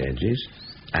shadows along the edges.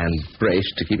 And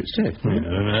braced to keep it stiff.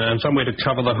 And some way to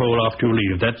cover the hole after you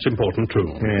leave. That's important,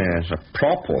 too. Yes, a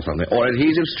prop or something. Or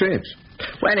adhesive strips.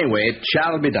 Well, anyway, it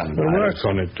shall be done. We'll work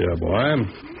on it, dear boy.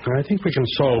 I think we can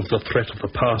solve the threat of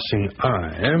the passing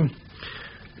eye.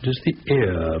 It is the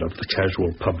ear of the casual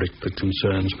public that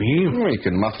concerns me. We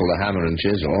can muffle the hammer and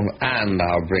chisel, and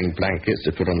I'll bring blankets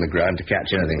to put on the ground to catch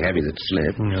anything heavy that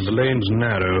slips. Yeah, the lane's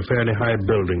narrow, fairly high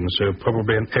building, so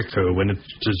probably an echo when it's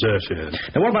deserted.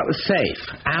 Now, what about the safe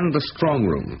and the strong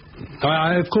room?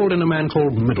 I've called in a man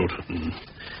called Middleton,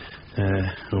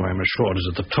 who I'm assured is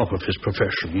at the top of his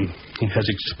profession. He has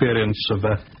experience of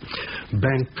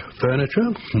bank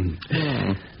furniture.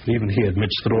 Even he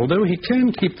admits that although he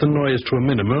can keep the noise to a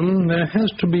minimum, there has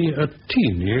to be a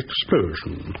teeny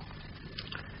explosion.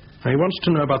 He wants to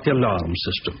know about the alarm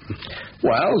system.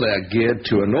 Well, they're geared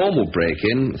to a normal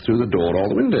break-in through the door or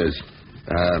the windows.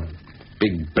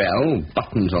 Big bell,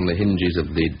 buttons on the hinges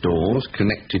of the doors,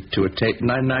 connected to a tape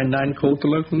 999 called the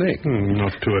local nick.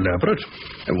 Not too elaborate.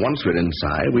 And once we're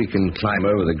inside, we can climb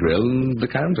over the grill and the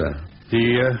counter.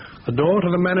 The door to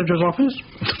the manager's office?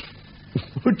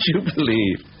 Would you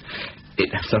believe? It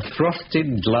has a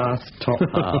frosted glass top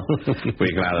half.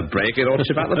 We can either break it or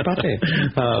chip out the putty.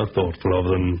 How thoughtful of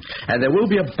them. And there will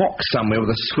be a box somewhere with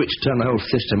a switch to turn the whole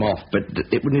system off, but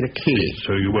it would need a key.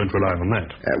 So you won't rely on that?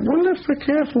 Well, if we're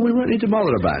careful, we won't need to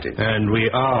bother about it. And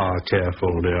we are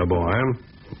careful, dear boy.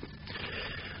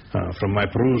 From my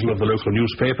perusal of the local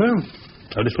newspaper,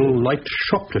 a little light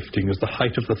shoplifting is the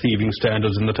height of the thieving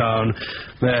standards in the town.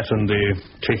 That and the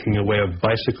taking away of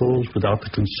bicycles without the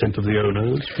consent of the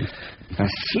owners. A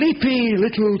sleepy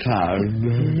little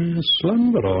town.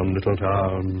 Slumber on, little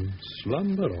town.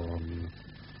 Slumber on.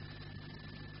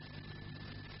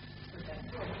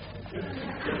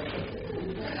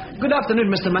 Good afternoon,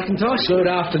 Mr. McIntosh. Good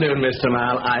afternoon, Mr.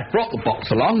 Mal. I brought the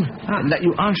box along. You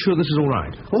are sure this is all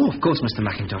right? Oh, of course, Mr.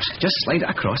 McIntosh. Just slide it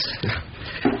across.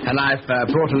 And I've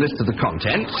brought a list of the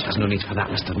contents. There's no need for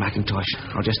that, Mr. McIntosh.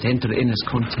 I'll just enter it in as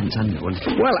contents unknown.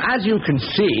 Well, as you can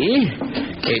see,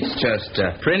 it's just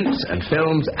prints and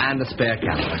films and a spare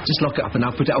camera. Just lock it up and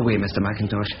I'll put it away, Mr.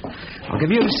 McIntosh. I'll give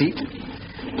you a receipt.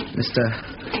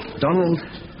 Mr. Donald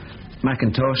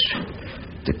McIntosh,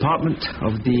 Department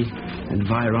of the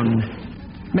Environment.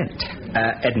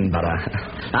 Edinburgh.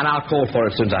 And I'll call for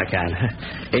it as soon as I can.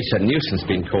 It's a nuisance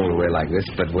being called away like this,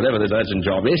 but whatever the urgent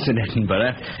job is in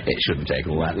Edinburgh, it shouldn't take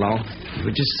all that long. You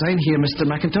would just sign here, Mr.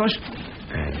 McIntosh.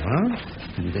 Very well.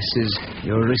 And this is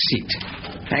your receipt.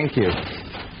 Thank you.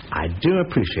 I do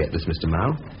appreciate this, Mr.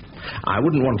 Mal. I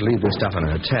wouldn't want to leave this stuff in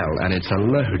a hotel, and it's a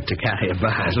load to carry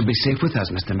about. It'll be safe with us,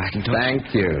 Mr. McIntosh.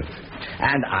 Thank you.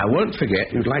 And I won't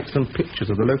forget you'd like some pictures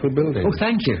of the local building. Oh,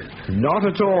 thank you. Not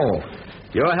at all.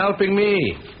 You're helping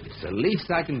me. It's the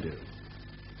least I can do.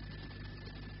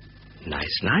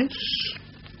 Nice.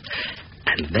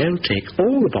 And they'll take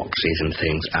all the boxes and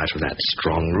things out of that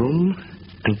strong room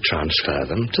and transfer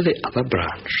them to the other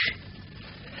branch.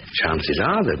 Chances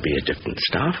are there'll be a different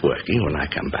staff working when I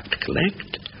come back to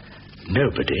collect.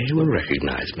 Nobody will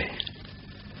recognize me.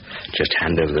 Just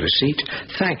hand over the receipt.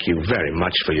 Thank you very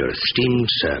much for your esteemed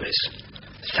service.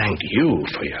 Thank you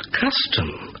for your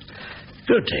custom.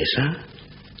 Good day, sir.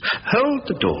 Hold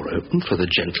the door open for the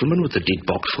gentleman with the deed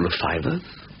box full of fivers.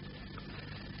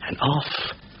 And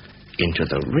off into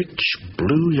the rich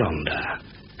blue yonder,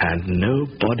 and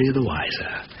nobody the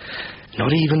wiser.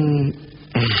 Not even...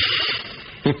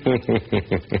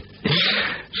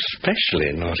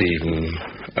 especially not even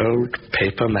old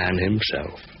paperman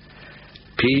himself.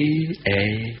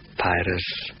 P.A. Pyrus,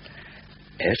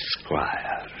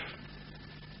 Esquire.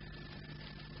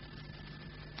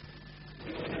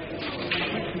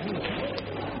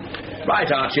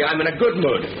 Right, Archie, I'm in a good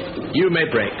mood. You may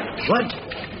break. What?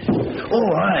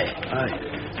 Oh, aye.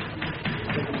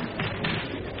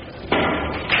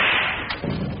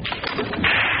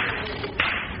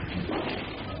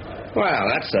 Well,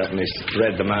 that certainly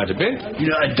spread them out a bit. You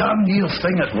know, a damn near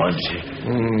thing it was.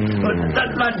 But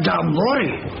that damn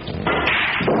lorry.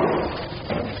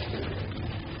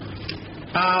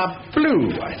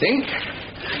 Blue, I think.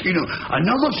 You know,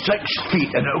 another 6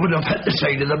 feet and it would have hit the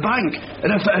side of the bank.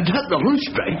 And if it had hit the loose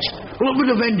bits, well, it would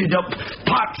have ended up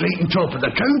parked right on top of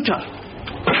the counter.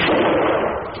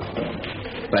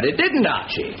 But it didn't,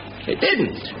 Archie. It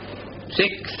didn't. 6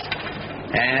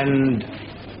 and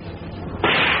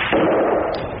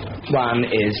 1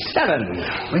 is 7.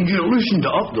 When you loosened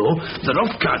it up, though, the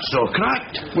rough cat's all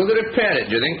cracked. Will they repair it,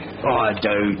 do you think? Oh, I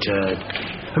doubt it.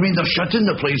 I mean, they're shutting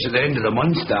the place at the end of the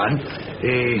month, Dan.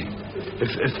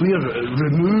 If we're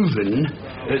removing,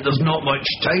 there's not much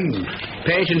time.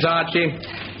 Patience, Archie.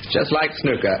 It's just like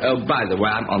snooker. Oh, by the way,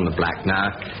 I'm on the black now.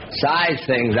 Size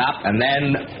things up and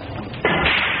then...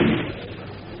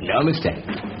 no mistake.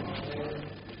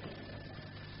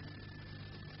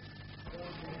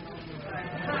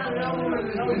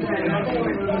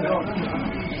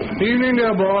 Evening,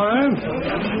 dear boy.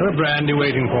 A brandy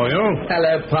waiting for you.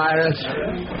 Hello, Pyrus.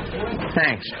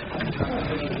 Thanks.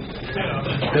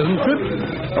 Pleasant trip?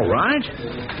 All right.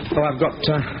 Oh, I've got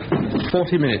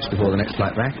 40 minutes before the next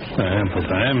flight back. Ample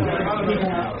time.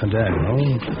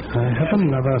 Daniel, I have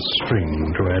another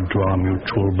string to add to our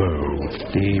mutual bow.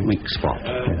 The weak spot.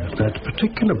 Yes, that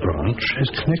particular branch is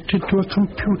connected to a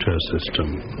computer system.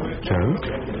 So?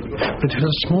 It has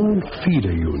a small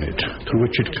feeder unit through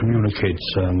which it communicates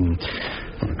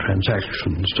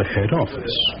transactions to head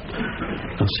office.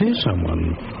 Now, say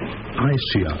someone,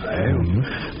 ICI,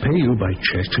 pay you by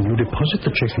check and you deposit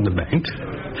the check in the bank,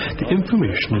 the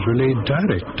information is relayed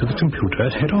direct to the computer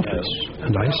at head office,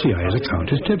 and ICI's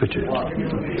account is debited.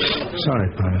 Sorry,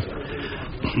 Pyrus.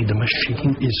 The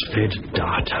machine is fed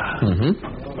data.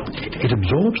 It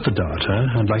absorbs the data,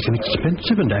 and like an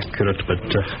expensive and accurate but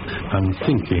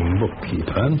unthinking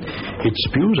bookkeeper, it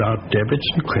spews out debits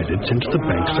and credits into the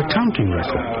bank's accounting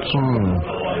records.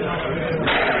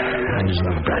 And there's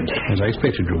another brandy. As I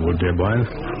expected you would, dear boy.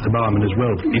 The barman is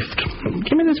well briefed.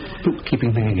 Give me this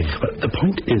bookkeeping thing again. But the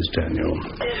point is, Daniel,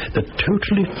 that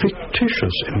totally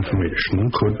fictitious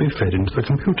information could be fed into the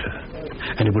computer.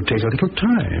 And it would take a little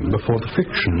time before the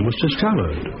fiction was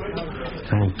discovered.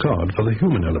 Thank God for the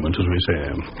human element, as we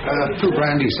say. 2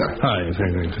 brandy, sir. Hi,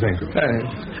 thank you.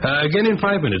 Again in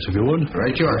 5 minutes, if you would.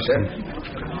 Right you are, sir.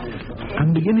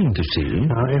 I'm beginning to see.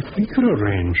 Now, if we could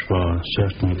arrange for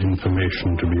certain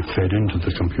information to be fed into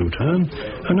the computer,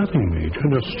 nothing major,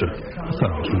 just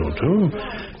 1,000 or two,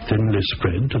 thinly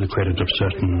spread to the credit of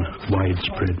certain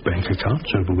widespread bank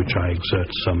accounts over which I exert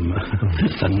some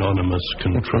anonymous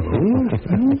control.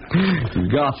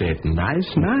 Got it. Nice.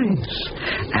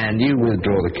 And you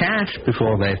withdraw the cash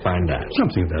before they find out.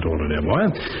 Something of that order, dear boy.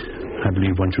 I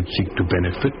believe one should seek to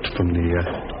benefit from the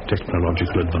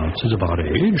technological advances of our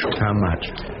age. How much?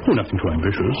 Oh, nothing too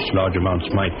ambitious. Large amounts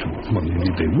might, well,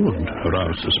 indeed they would,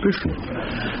 arouse suspicion.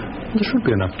 There should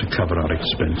be enough to cover our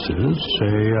expenses.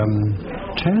 Say,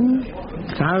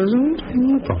 10,000?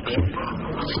 Approximately.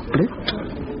 Split?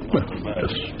 Well,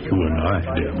 just you and I,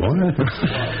 dear boy.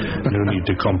 No need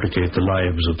to complicate the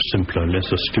lives of simpler, less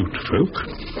astute folk.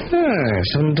 Yes,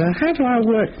 and how do I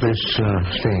work this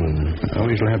thing?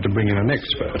 We shall have to bring in an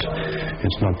expert.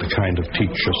 It's not the kind of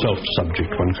teach-yourself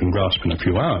subject one can grasp in a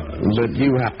few hours. But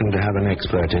you happen to have an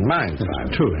expert in mind.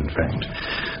 True, in fact.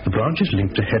 The branch is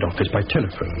linked to head office by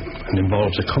telephone and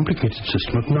involves a complicated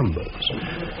system of numbers.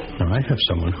 Now, I have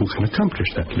someone who can accomplish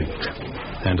that link,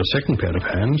 and a second pair of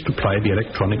hands to ply the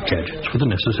electronic gadgets with the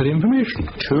necessary information.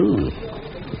 True.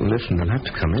 Listen, I'll have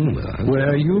to come in with her.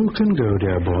 Where you can go,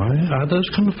 dear boy, others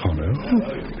can follow.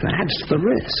 That's the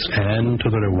risk. And to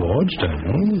the rewards,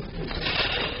 Daniel.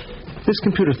 This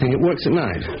computer thing, it works at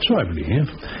night. So I believe.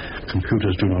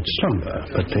 Computers do not slumber,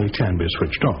 but they can be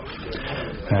switched off.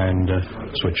 And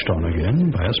switched on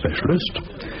again by a specialist.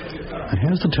 And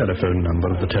here's the telephone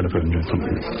number of the telephone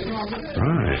gentleman.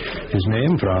 Right. His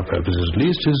name, for our purposes at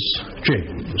least, is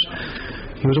James.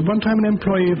 He was at one time an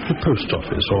employee of the post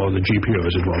office, or the GPO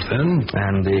as it was then.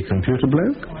 And the computer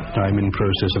bloke? I'm in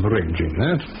process of arranging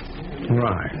that.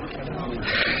 Right.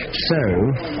 So,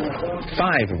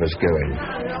 5 of us go in.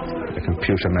 A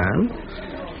computer man,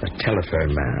 a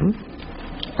telephone man,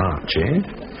 Archie,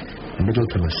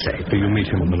 Middleton is safe. You meet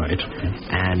him on the night.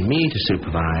 And me to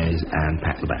supervise and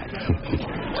pack the bag.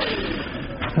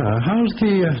 How's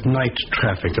the night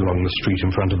traffic along the street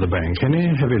in front of the bank? Any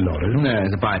heavy lorries? No,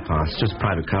 it's a bypass. Just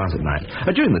private cars at night.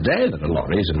 During the day, there are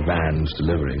lorries and vans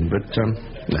delivering, but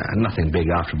nothing big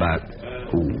after about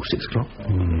 6 o'clock.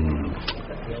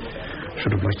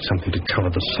 Should have liked something to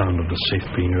cover the sound of the safe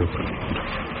being opened.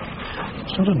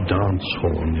 It's not a dance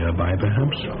hall nearby,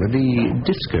 perhaps? The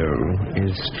disco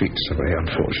is streets away,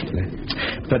 unfortunately.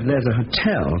 But there's a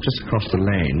hotel just across the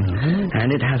lane,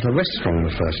 and it has a restaurant on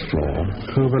the first floor.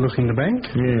 Overlooking the bank?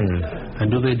 Yeah.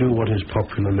 And do they do what is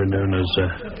popularly known as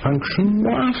function?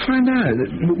 Well, I'll find out.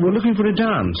 We're looking for a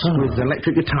dance with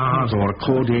electric guitars or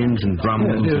accordions and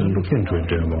drums. And look into it,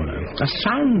 dear boy. A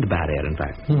sound barrier, in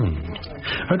fact.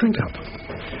 Drink up.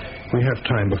 We have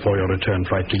time before your return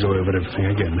flight to go over everything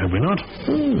again, have we not?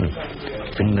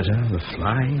 Finger, the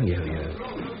flying yo-yo.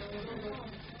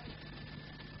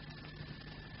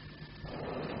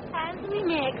 As we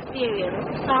may experience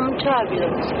some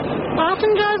turbulence,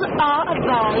 passengers are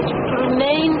advised to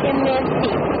remain in their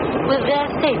seats with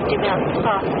their safety belts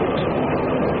fastened.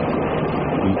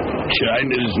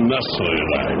 Chinese nursery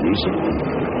rhymes.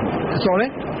 Sorry?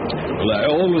 Well,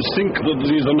 I always think that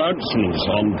these announcements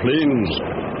on planes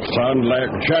sound like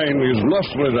Chinese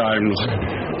nursery rhymes.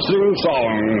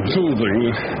 Sing-song, soothing,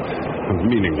 and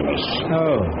meaningless.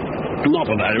 Oh. Not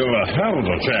that I've ever heard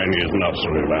a Chinese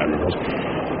nursery rhyme,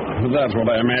 but that's what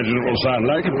I imagine it will sound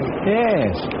like.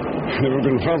 Yes. Never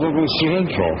been further than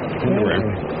Sorrento. Anyway.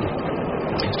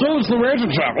 So it's the way to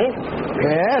travel.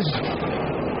 Yes.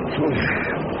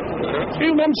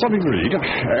 You want something to read?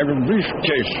 I have a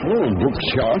briefcase full of books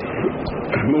here.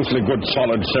 Mostly good,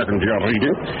 solid second-year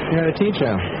reading. You're a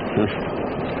teacher. A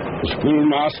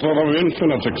schoolmaster of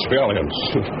infinite experience.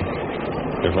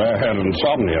 If I had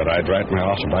insomnia, I'd write my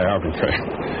autobiography.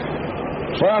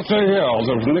 30 years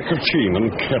of nicotine and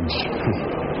kids.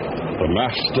 The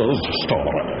master's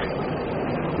story.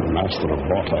 The master of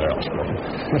what, I ask you.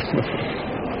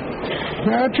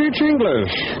 I teach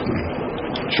English.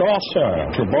 Chaucer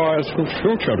to boys whose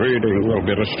future reading will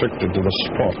be restricted to the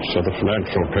sports or the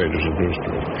financial pages of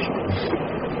newspapers.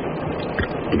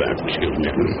 That killed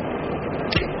me.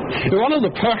 One of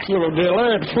the perks of a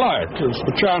delayed flight is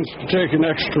the chance to take an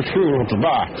extra fuel at the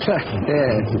bar.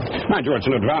 Yes. Mind you, it's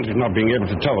an advantage not being able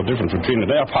to tell the difference between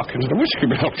an air pocket and a whiskey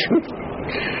belch.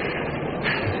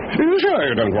 Are you sure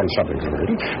you don't want something to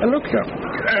read? Look here.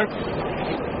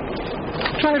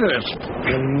 Try this.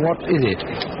 And what is it?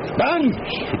 Buns.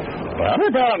 Barry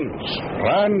Buns.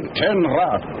 Ran 10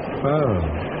 rap. Oh.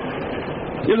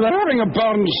 They're having a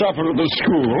bun supper at the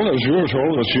school, as usual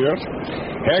this year.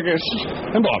 Haggis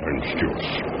and orange juice.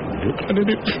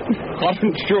 it.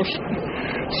 Orange juice.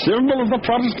 Symbol of the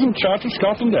Protestant Church of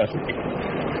Scotland, Essex.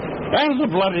 And the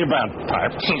bloody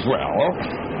bagpipes as well.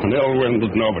 An ill wind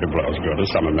that nobody blows good, as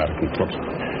some American puts it.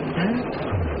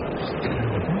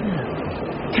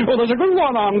 Oh, there's a good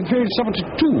one on page 72.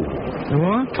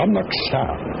 What? Connacht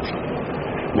Sound.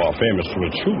 More famous for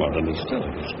its humor than its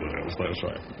delicacies, that's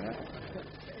right.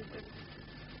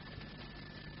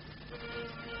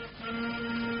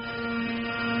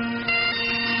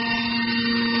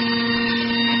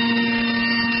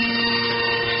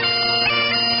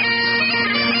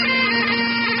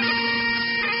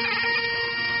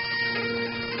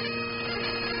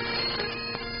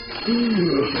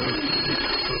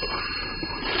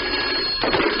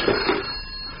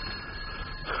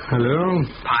 Hello?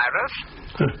 Pyrus?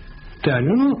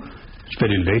 Daniel? It's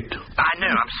very late. I know,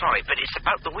 I'm sorry, but it's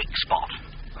about the weak spot.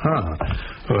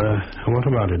 What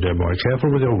about it, dear boy?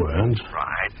 Careful with your words.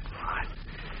 Right.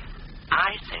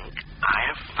 I think I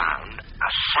have found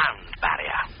a sound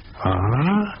barrier.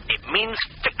 It means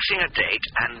fixing a date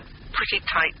and pretty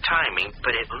tight timing,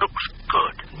 but it looks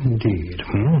good. Indeed.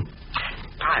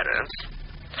 Pyrus,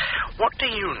 what do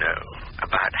you know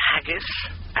about haggis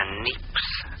and neeps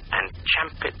and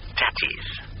champit tatties?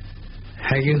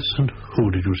 Haggis and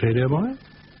who did you say, dear boy?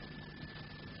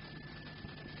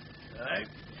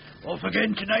 Off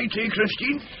again tonight, eh,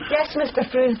 Christine? Yes,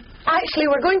 Mr. Frew. Actually,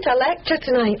 we're going to a lecture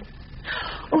tonight.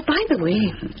 Oh, by the way,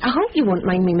 I hope you won't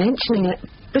mind me mentioning it,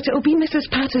 but it'll be Mrs.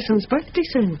 Patterson's birthday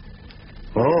soon.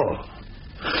 Oh,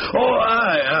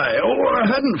 aye. Oh, I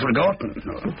hadn't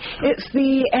forgotten. It's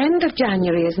the end of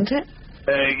January, isn't it?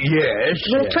 Yes.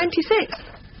 The 26th.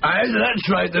 Aye, that's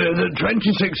right. The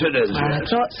 26th it is. I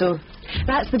thought so.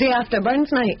 That's the day after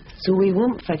Burns Night, so we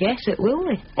won't forget it, will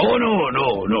we? Oh,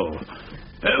 no.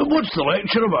 What's the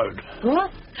lecture about?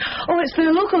 What? Oh, it's the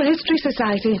Local History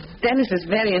Society. Dennis is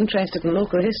very interested in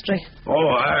local history. Oh,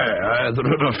 aye. There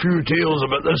are a few tales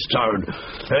about this town.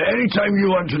 Anytime you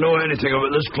want to know anything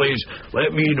about this place,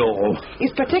 let me know.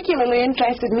 He's particularly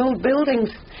interested in old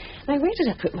buildings. Now, where did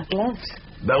I put my gloves?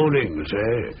 Buildings,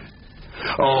 eh?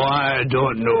 Oh, I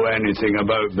don't know anything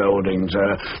about buildings.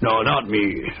 No, not me.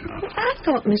 I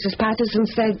thought Mrs. Patterson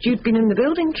said you'd been in the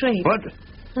building trade. What?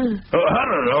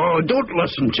 Her, don't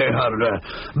listen to her.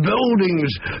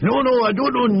 Buildings. No, I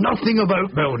don't know nothing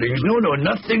about buildings. No,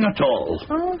 nothing at all.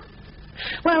 Oh.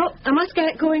 Well, I must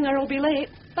get going or I'll be late.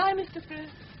 Bye, Mr. Frew.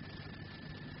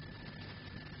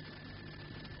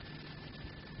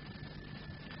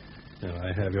 Now,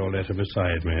 I have your letter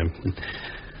beside me.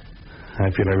 I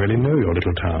feel I really know your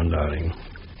little town, darling.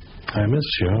 I miss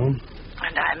you.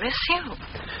 And I miss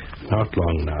you. Not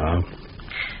long now.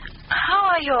 How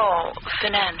are your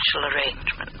financial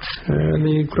arrangements?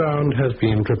 The ground has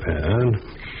been prepared.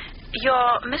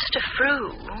 Your Mr.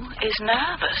 Frew is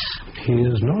nervous. He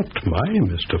is not my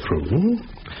Mr. Frew.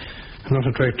 Not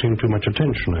attracting too much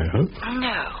attention, I hope.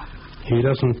 No. He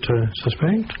doesn't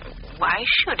suspect? Why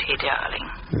should he, darling?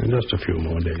 Just a few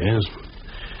more days.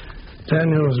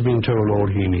 Daniel has been told all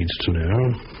he needs to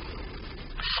know.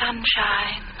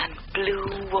 Sunshine and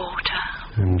blue water.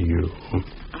 And you.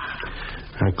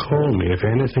 Now call me if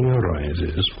anything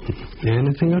arises.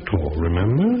 Anything at all,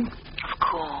 remember? Of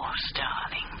course,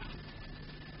 darling.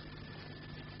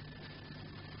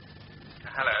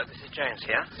 Hello, this is James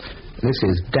here. This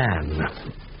is Dan.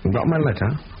 You got my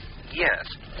letter? Yes.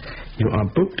 You are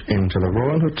booked into the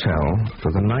Royal Hotel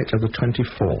for the night of the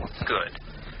 24th. Good.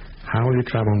 How will you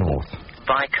travel north?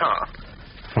 By car.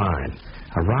 Fine.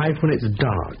 Arrive when it's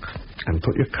dark and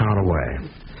put your car away.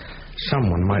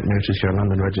 Someone might notice your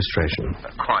London registration.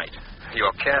 Quite.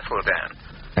 You're careful, Dan.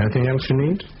 Anything else you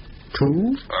need?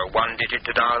 Tools? One digit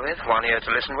to dial with, one ear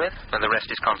to listen with, and the rest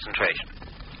is concentration.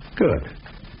 Good.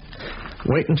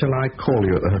 Wait until I call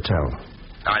you at the hotel.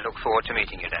 I look forward to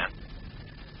meeting you, Dan.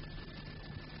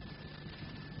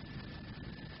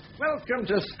 Welcome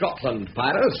to Scotland,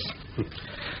 Pyrus.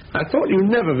 I thought you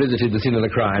never visited the scene of the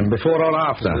crime, before or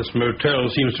after. This motel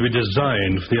seems to be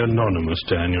designed for the anonymous,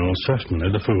 Daniel.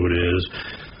 Certainly the food is.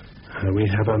 We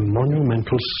have a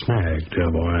monumental snag,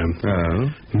 dear boy. Oh?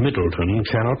 Middleton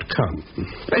cannot come.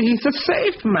 But he's a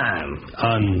safe man.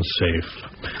 Unsafe.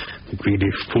 The greedy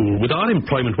fool. With our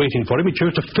employment waiting for him, he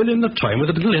chose to fill in the time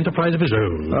with a little enterprise of his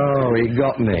own. Oh, he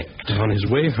got nicked. On his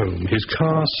way home, his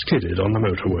car skidded on the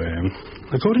motorway.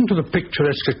 According to the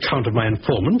picturesque account of my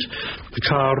informant, the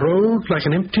car rolled like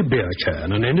an empty beer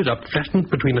can and ended up flattened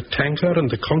between a tanker and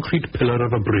the concrete pillar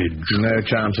of a bridge. No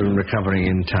chance of him recovering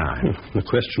in time. The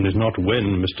question is not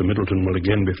when Mr. Middleton will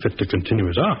again be fit to continue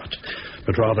his art,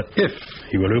 but rather if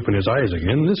he will open his eyes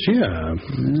again this year.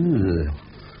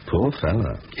 Poor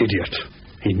fellow. Idiot.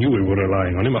 He knew we were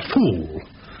relying on him, a fool.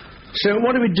 So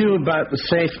what do we do about the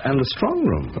safe and the strong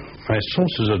room? My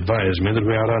sources advise me that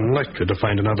we are unlikely to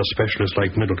find another specialist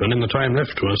like Middleton in the time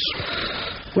left to us.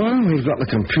 Well, we've got the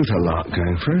computer lock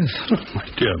going for us. Oh, my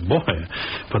dear boy,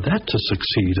 for that to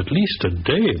succeed, at least a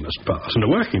day must pass, and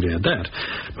a working day at that,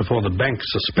 before the bank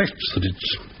suspects that its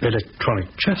electronic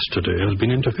chastity has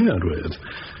been interfered with.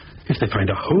 If they find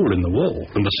a hole in the wall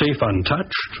and the safe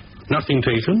untouched, nothing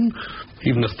taken,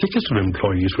 even the thickest of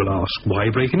employees will ask, why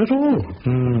break in at all?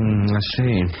 I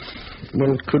see.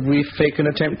 Well, could we fake an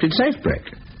attempted safe break?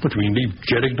 But we need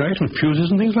jet-ignite and fuses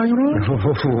and things like that?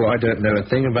 Oh, I don't know a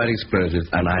thing about explosives,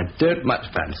 and I don't much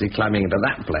fancy climbing into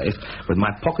that place with my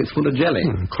pockets full of jelly.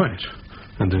 Quite.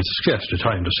 And there's scarcely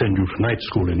time to send you to night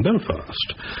school in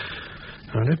Belfast.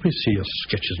 Now, let me see your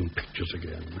sketches and pictures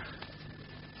again.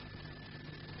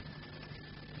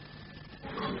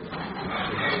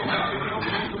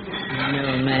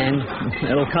 No, man.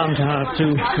 It'll come to her,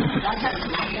 too.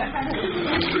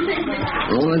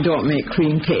 Oh, they don't make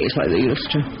cream cakes like they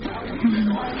used to.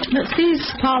 It's these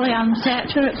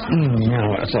polyunsaturates.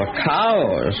 No, it's our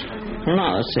cows. They're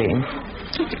not the same.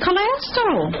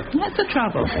 Cholesterol. That's the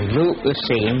trouble. They look the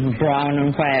same. Brown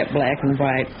and white, black and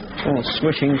white. All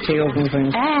swishing tails and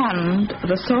things. And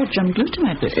the sodium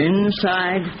glutamate. The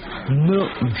inside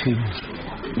milk machine.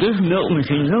 This milk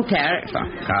machine, no character.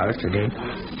 Cows today.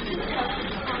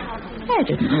 I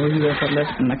didn't know you ever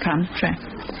lived in the country.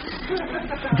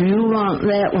 Do you want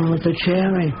that one with the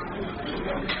cherry?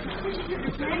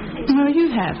 No, you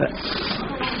have it.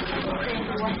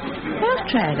 I'll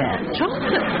try that.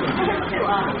 Chocolate.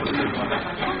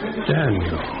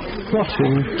 Daniel, what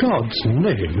in God's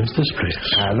name is this place?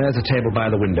 There's a table by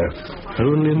the window.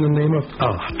 Only in the name of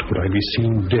art would I be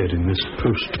seen dead in this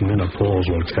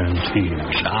post-menopausal canteen.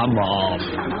 Come on.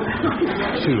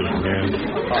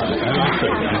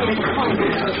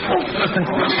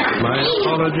 My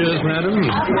apologies, madam.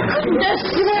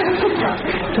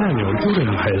 Daniel, you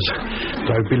realize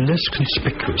that I would be less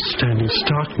conspicuous standing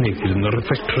stark naked in the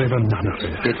refectory of a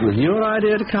nunnery. It was your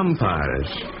idea to come,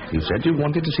 Pirates. You said you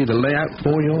wanted to see the layout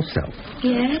for yourself.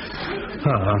 Yes?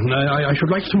 I should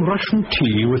like some Russian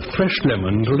tea with fresh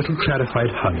lemon and a little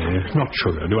clarified honey. Not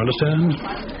sugar, do you understand?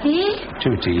 Eh?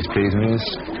 2 teas, please, miss.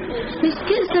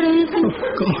 Biscuits or anything? Oh,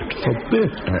 God forbid.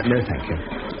 No, thank you.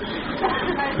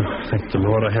 Thank the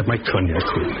Lord I have my cognac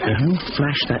with. You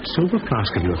flash that silver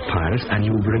flask of yours, Pirates, and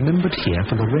you'll be remembered here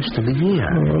for the rest of the year.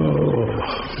 Oh.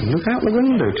 Look out the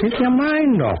window. Take your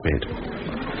mind off it.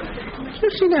 You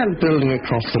see that building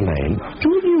across the lane? Do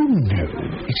you know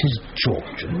it is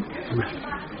Georgian?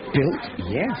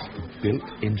 Built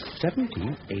in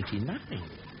 1789.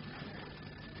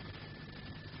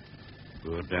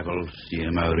 Poor devil, see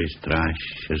him out his trash,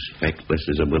 as feckless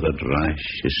as a withered rash,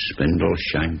 his spindle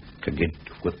shank agate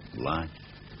with lash.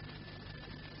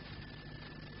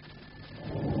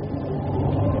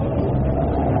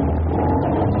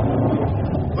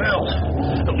 Well,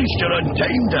 at least you're on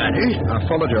time, Danny. I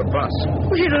followed your bus.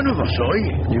 Well, I never saw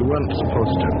you. You weren't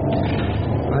supposed to.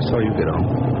 I saw you get on.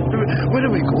 Where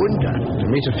are we going, Dan? To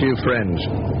meet a few friends.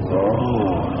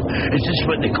 Oh, is this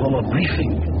what they call a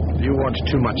briefing? You watch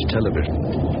too much television.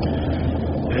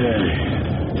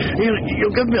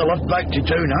 You'll give me a lift back to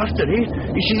town after, eh?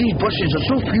 You see, these buses are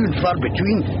so few and far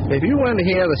between. If you weren't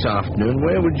here this afternoon,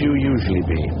 where would you usually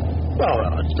be? Well,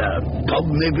 at the pub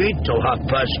maybe till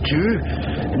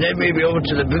 2:30, and then maybe over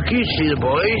to the bookies, see the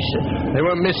boys. They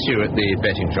won't miss you at the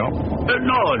betting shop?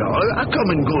 No, I come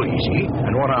and go, you see.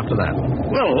 And what after that?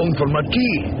 Well, home for my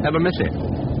tea. Ever miss it?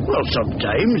 Well,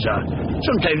 sometimes.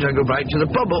 Sometimes I go back to the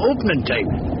pub at opening time.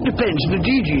 Depends on the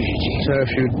DJs, you see. So if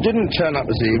you didn't turn up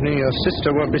this evening, your sister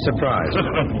won't be surprised.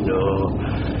 No.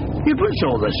 You what's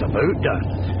all this about, Dan?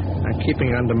 I'm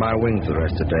keeping you under my wing for the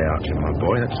rest of the day, Archie, my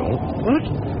boy, that's all. What?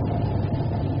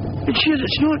 It's here,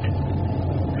 it's not.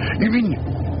 You mean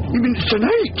it's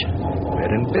tonight? We're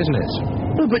in business.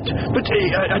 Oh, but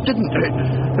I didn't.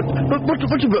 But what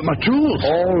about my tools?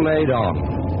 All laid on.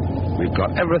 We've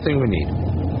got everything we need.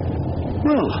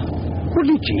 Well, we'll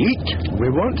need to eat. We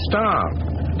won't starve.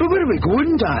 But where are we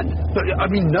going, Dan? I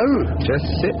mean, now. Just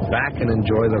sit back and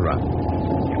enjoy the run.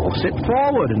 Or sit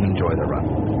forward and enjoy the run.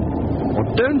 Or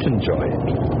don't enjoy it.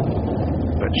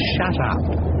 But shut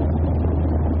up.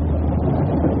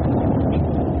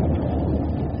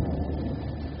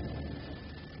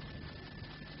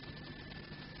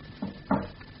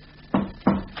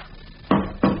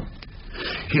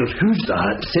 Who's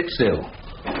that? Sit still.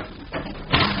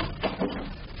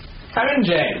 Come in,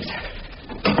 James.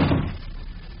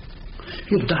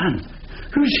 Here, Dan.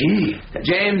 Who's he?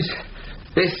 James,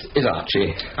 This is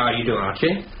Archie. How you do,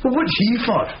 Archie? Well, what's he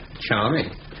for?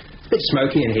 Charming. It's a bit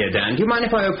smoky in here, Dan. Do you mind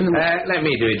if I open the... Let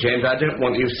me do it, James. I don't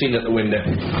want you seen at the window.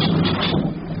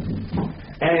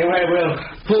 Anyway, we'll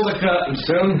pull the curtain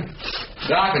soon.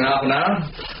 Dark in half an hour.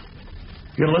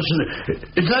 You listen,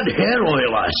 is that hair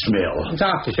oil I smell? It's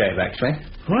aftershave, actually.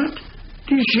 What?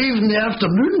 Do you shave in the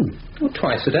afternoon? Oh,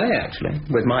 twice a day, actually,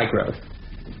 with my growth.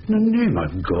 No, my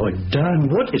God, Dan,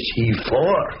 what is he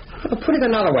for? Well, put it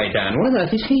another way, Dan. What on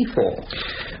earth is he for?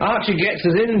 Archie gets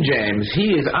us in, James.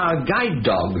 He is our guide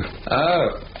dog.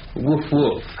 Oh, woof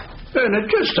woof. Now,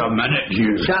 just a minute,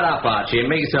 you. Shut up, Archie, and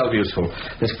make yourself useful.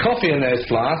 There's coffee in those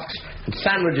flasks and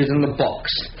sandwiches in the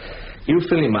box. You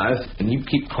fill your mouth and you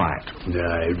keep quiet.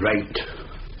 Aye, right.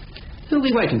 Who are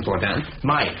we waiting for, Dan?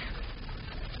 Mike.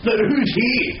 Now, who's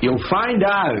he? You'll find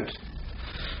out.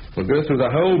 We'll go through the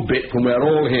whole bit when we're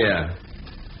all here.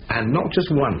 And not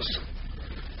just once.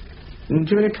 Do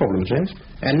you have any problems, James?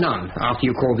 None. After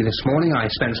you called me this morning, I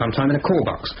spent some time in a call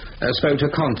box. Spoke to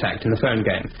a contact in the phone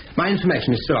game. My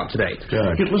information is still up to date.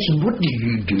 Good. Listen, what do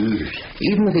you do?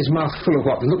 Even with his mouth full of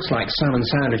what looks like salmon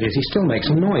sandwiches, he still makes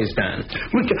a noise, Dan.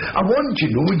 Look, I want to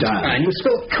know, Dan. And you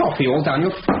spilled coffee all down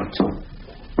your front.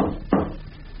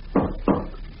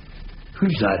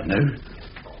 Who's that now?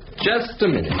 Just a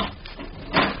minute.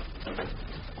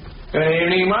 Good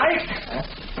evening, Mike.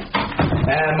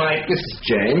 Mike, this is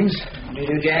James. How do you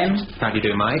do, James? How do you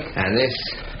do, Mike? And this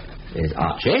is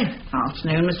Archie.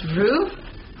 Afternoon, Mr. Frew.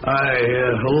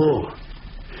 Hello.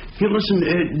 Here, listen,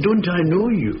 don't I know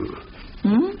you?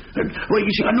 Well,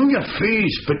 you see, I know your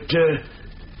face, but,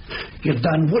 here,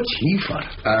 Dan, what's he for?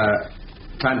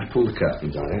 Time to pull the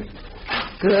curtains on it.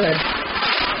 Good.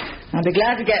 I'll be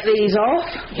glad to get these off.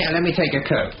 Yeah, let me take your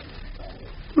coat.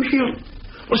 Well, here,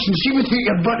 listen, see me take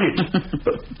your bonnet.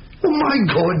 Oh, my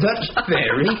God, that's...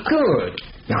 Very good.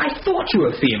 Now, I thought you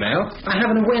were female. I have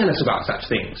an awareness about such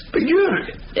things. But you're...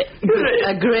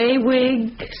 A grey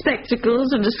wig,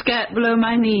 spectacles, and a skirt below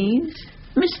my knees.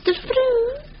 Mr.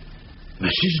 Frew.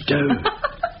 Mrs. Dow.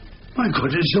 My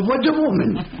God, it's the Wonder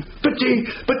Woman.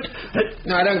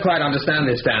 No, I don't quite understand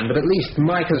this, Dan, but at least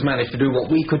Mike has managed to do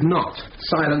what we could not.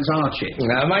 Silence Archie.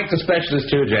 Now, Mike's a specialist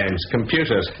too, James.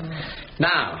 Computers.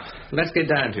 Now, let's get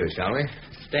down to it, shall we?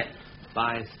 Step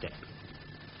by step.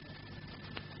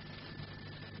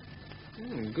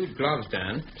 Good gloves,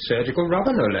 Dan. Surgical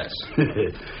rubber, no less.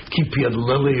 Keep your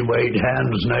lily white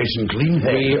hands nice and clean.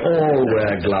 We all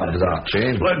wear gloves,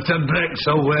 Archie. Let the bricks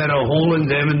will wear a hole in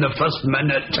them in the first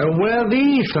minute. Wear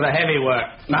these for the heavy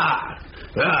work. Now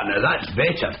that's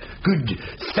better. Good,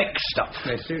 thick stuff.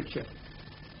 They suit you.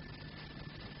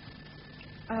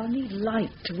 I'll need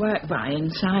light to work by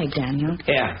inside, Daniel.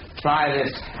 Here, try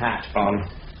this hat on.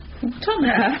 What on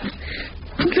earth?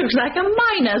 It looks like a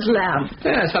miner's lamp.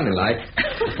 Yeah, something like.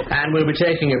 And we'll be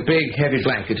taking a big, heavy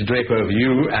blanket to drape over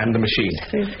you and the machine.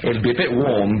 It'll be a bit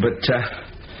warm, but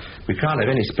we can't have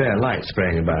any spare light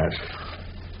spraying about.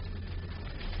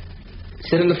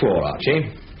 Sit on the floor,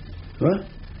 Archie. What?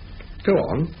 Go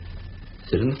on.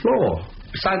 Sit on the floor.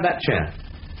 Beside that chair.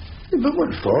 But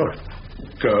what for?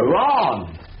 Go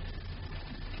on.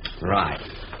 Right.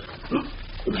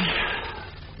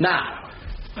 Now,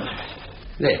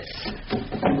 this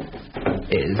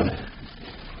is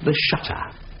the shutter.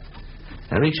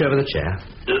 Now reach over the chair.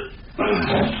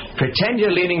 Pretend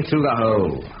you're leaning through the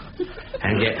hole.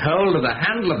 And get hold of the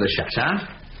handle of the shutter.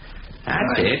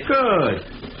 That's it. Good.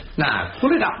 Now,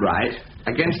 pull it upright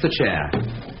against the chair.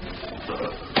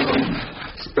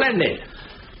 Splendid.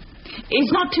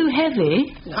 It's not too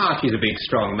heavy. Archie's a big,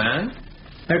 strong man.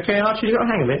 Okay, Archie, you got a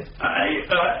hang of it?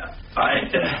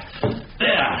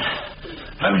 There.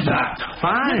 How's that?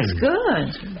 Fine. That's good.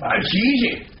 That's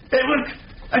easy. Hey, look,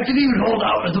 I can even hold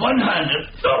out with one hand.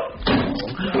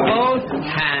 Both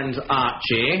hands,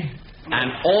 Archie,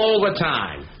 and all the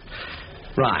time.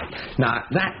 Right. Now,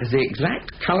 that is the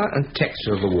exact colour and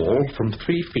texture of the wall from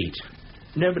 3 feet.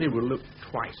 Nobody will look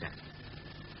twice at it.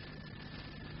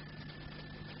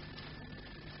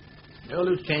 No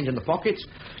loose change in the pockets,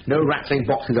 no rattling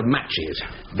boxes of matches.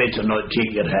 Better not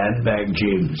take your handbag,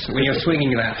 James. When you're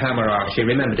swinging that hammer, Archie,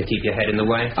 remember to keep your head in the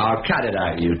way. I'll cut it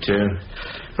out, you two.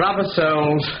 Rubber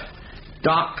soles,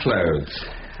 dark clothes.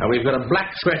 And we've got a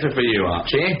black sweater for you,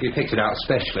 Archie. You picked it out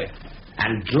specially.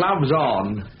 And gloves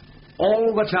on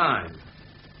all the time.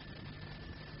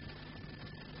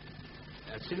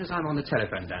 As soon as I'm on the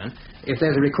telephone, Dan, if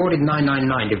there's a recorded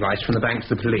 999 device from the bank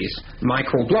to the police, my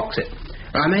call blocks it.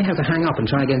 I may have to hang up and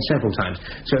try again several times,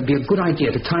 so it'd be a good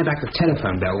idea to tie back the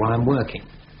telephone bell while I'm working.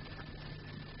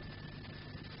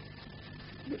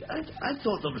 I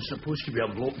thought there was supposed to be a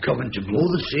bloke coming to blow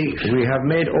the safe. We have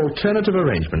made alternative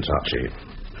arrangements, Archie.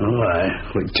 Oh, aye.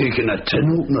 Like taking a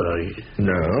tin opener, are you?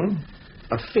 No,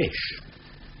 a fish.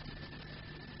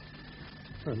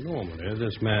 Well, normally,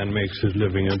 this man makes his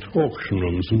living at auction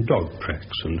rooms and dog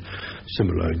tracks and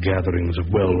similar gatherings of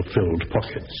well-filled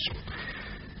pockets.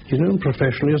 He's known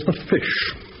professionally as the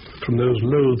fish, from those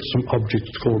loathsome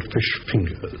objects called fish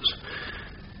fingers.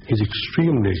 He's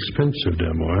extremely expensive,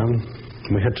 dear Moran.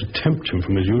 We had to tempt him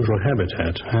from his usual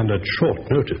habitat, and at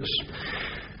short notice.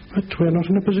 But we're not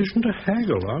in a position to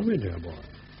haggle, are we, dear boy?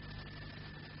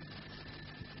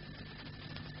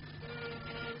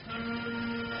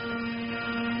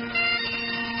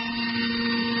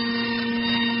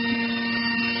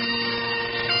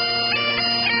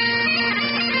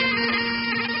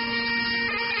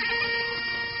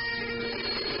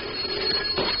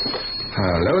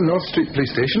 Hello, North Street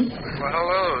Police Station. Well,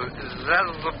 hello. Is that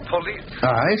the police?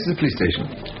 Aye, it's the police station.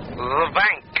 The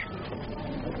bank.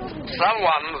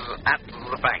 Someone's at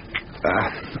the bank.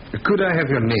 Could I have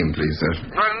your name, please, sir?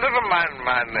 Well, never mind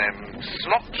my name. It's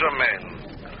not germane.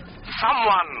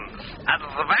 Someone's at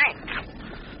the bank.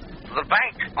 The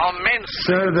bank on Main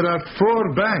Street. Sir, there are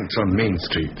 4 banks on Main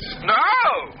Street. No!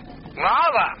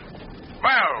 Nada.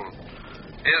 Well,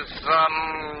 it's,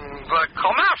 the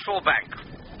commercial bank.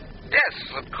 Yes,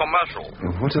 the commercial.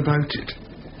 What about it?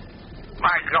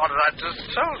 My God, I just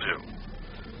told you.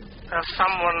 There's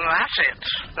someone at it,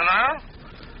 you know?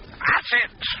 At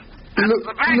it. At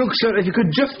the bank. Look, sir, if you could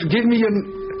just give me your...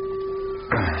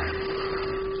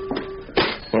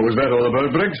 What was that all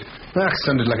about, Briggs?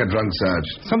 Sounded like a drunk,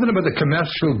 Sarge. Something about the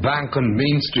commercial bank on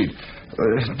Main Street.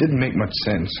 It didn't make much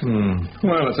sense.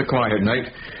 Well, it's a quiet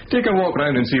night. Take a walk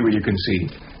round and see what you can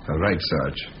see. All right,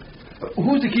 Sarge.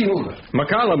 Who's the key holder?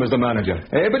 McCallum is the manager.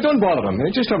 But don't bother him.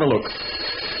 Just have a look.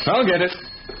 I'll get it.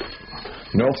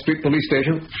 North Street Police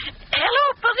Station. Hello,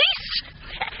 police.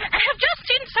 I have just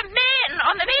seen some men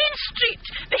on the main street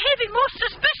behaving most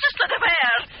suspiciously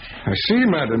there. I see,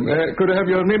 madam. Could I have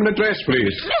your name and address,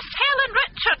 please? Miss Helen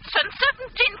Richardson,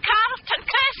 17 Carlton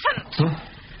Crescent.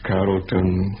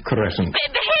 Carlton Crescent.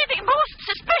 Behaving most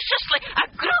suspiciously. A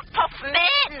group of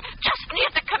men just near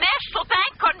the commercial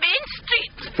bank on Main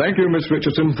Street. Thank you, Miss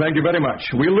Richardson. Thank you very much.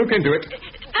 We'll look into it.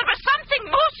 There was something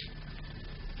most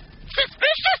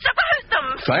suspicious about them.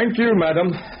 Thank you, madam.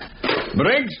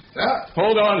 Briggs?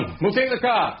 Hold on. We'll take the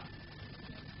car.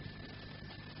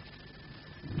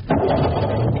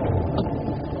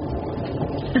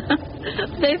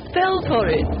 They fell for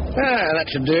it. That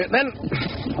should do it, then.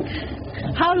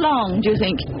 How long, do you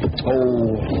think?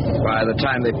 Oh, by the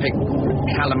time they pick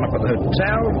Callum up at the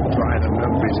hotel, drive him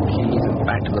over his keys and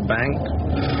back to the bank.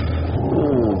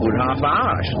 Oh, good half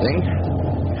hour, I should think.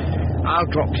 I'll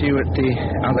drop you at the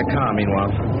other car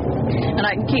meanwhile. And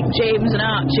I can keep James and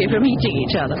Archie from eating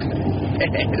each other.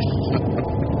 Yes.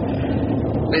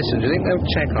 Listen, do you think they'll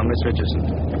check on Miss Richardson?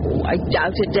 Oh, I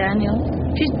doubt it, Daniel.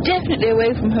 She's definitely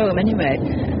away from home anyway.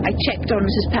 I checked on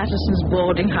Mrs. Patterson's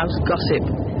boarding house gossip.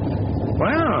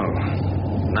 Well,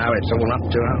 now it's all up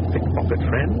to our pickpocket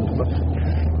friend, but...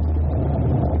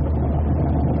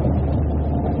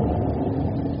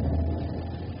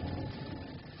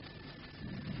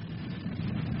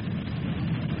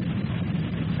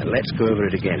 Let's go over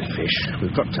it again, Fish.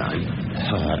 We've got time.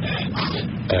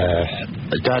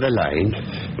 Down the lane,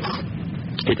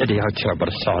 into the hotel by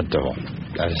the side door.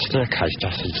 There's a staircase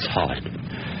just inside.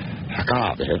 I go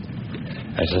up there.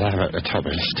 There's a ladder at the top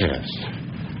of the stairs.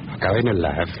 I go in the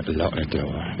lab, lock the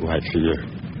door, wait for you.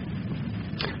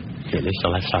 At least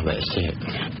I'll have somewhere to sit.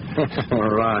 All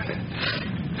right.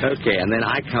 Okay, and then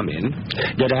I come in.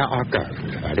 Then out I go.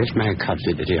 This man comes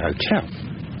into the hotel.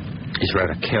 He's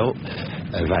wearing a kilt,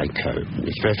 a raincoat.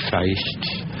 He's red-faced,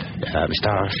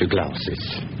 moustache and glasses.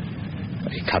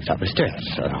 He comes up the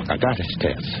stairs, and I go down the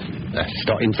stairs,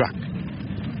 starting drunk.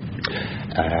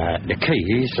 The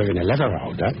keys are in a leather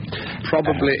holder.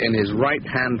 Probably in his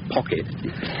right-hand pocket.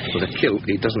 With a kilt,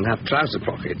 he doesn't have trouser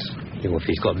pockets. Well, if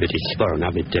he's got a bit of sporran,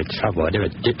 I'm in dead trouble. I never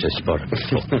dipped a sporran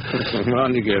before.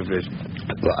 On you go, Fish.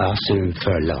 But I asked him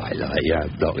for a light,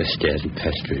 block the stairs and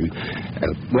pest him.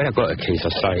 When I got the keys, I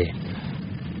say,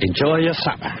 enjoy your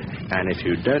supper. And if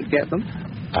you don't get them?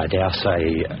 I dare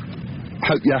say,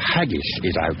 hope your haggis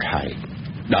is okay.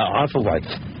 No, either way,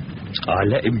 I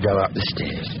let him go up the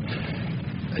stairs.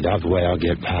 And either way, I'll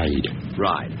get paid.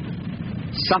 Right.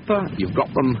 Supper, you've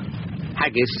got them.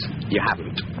 Haggis, you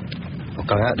haven't. I'll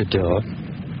go out the door,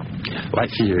 wait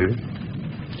for you.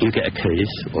 You get the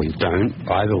keys, or you don't.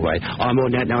 Either way, I'm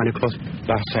on that 9 o'clock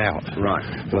bus out. Right.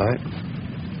 Right?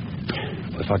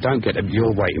 If I don't get him,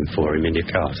 you're waiting for him in your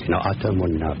cask. No, I don't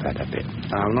want to know about that bit.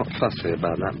 I'm not fussy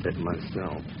about that bit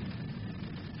myself.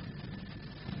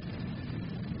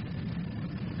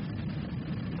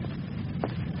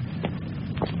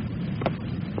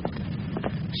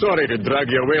 Sorry to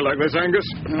drag you away like this, Angus.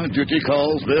 Duty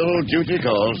calls, Bill, duty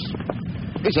calls.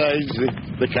 Besides,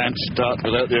 they can't start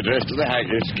without the address to the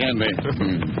Haggis, can they?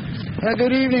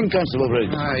 Good evening, Constable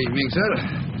Briggs. Evening, sir.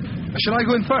 Shall I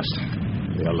go in first?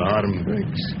 The alarm,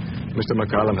 Briggs. Mr.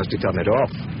 McCallum has to turn it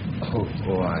off.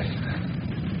 Aye.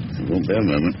 Won't be a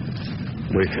moment.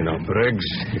 Waking up, Briggs.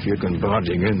 If you'd gone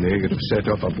barging in there, you'd have set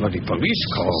off a bloody police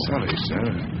call. Sorry, sir.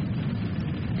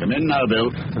 Come in now, Bill.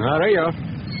 There you are.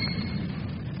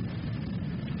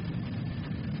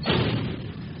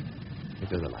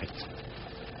 Into the lights.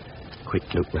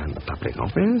 Quick look round the public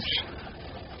office.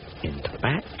 Into the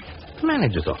back. The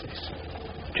manager's office.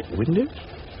 Check the windows.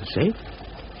 The safe.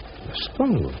 The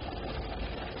strong room.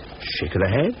 Shake of the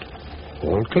head.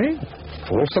 All clear.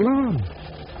 False alarm.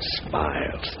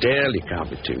 Smile. Still, you can't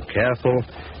be too careful.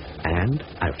 And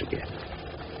out again.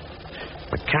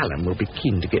 McCallum will be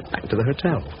keen to get back to the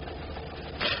hotel.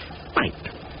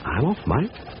 Mike. I'm off,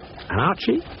 Mike. And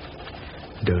Archie,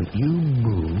 don't you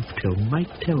move till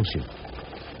Mike tells you.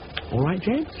 All right,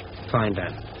 James? Fine,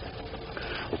 Dan.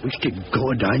 I wish to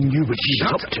God I knew what she's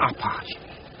up to. Archie.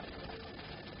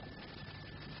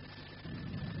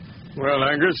 Well,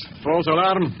 Angus, false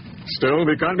alarm. Still,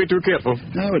 we can't be too careful.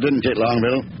 No, it didn't take long,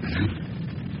 Bill.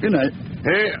 Good night.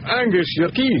 Hey, Angus, your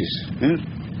keys. Yes?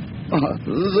 Oh,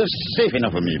 they're safe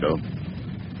enough for me, Bill.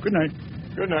 Good night.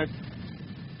 Good night.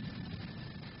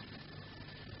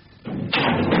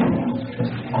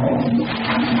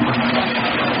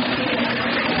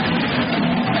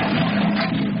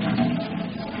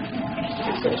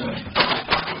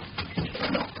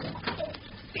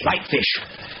 Lightfish.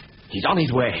 He's on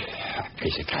his way.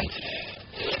 Piece of cake.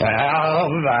 Oh,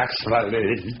 that's my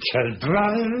little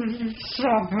brother,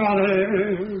 somebody.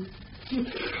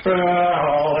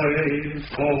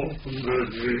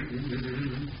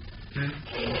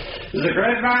 The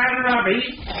great man, Robbie.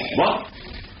 What?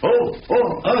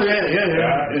 Oh, yeah.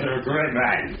 He's a great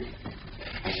man.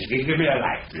 Give me a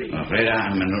light, please. I'm afraid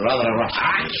I'm in rather a rush.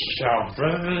 I shall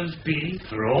brothers be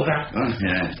for all that.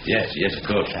 Yes, of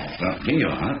course. Well, here you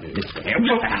are.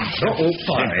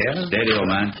 Steady, old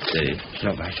man. Steady.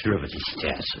 So much over these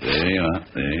stairs. There you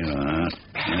are.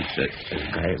 That's it.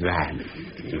 Great man.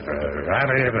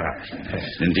 Very much.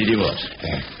 Indeed he was.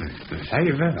 Thank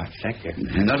you very much. Thank you.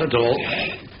 Not at all.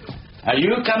 Are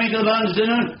you coming to the Barnes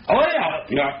dinner? Oh,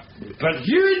 yeah. But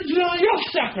you enjoy your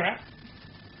supper.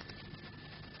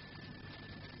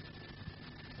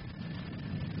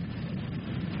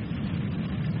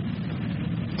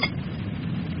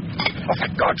 Oh, for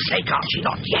God's sake, Archie,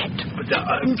 not yet.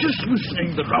 I'm just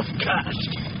loosening the rough cast.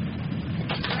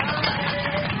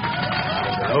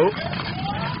 No,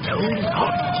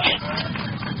 not yet.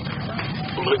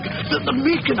 Look, they're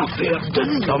making a fair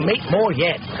din. They'll make more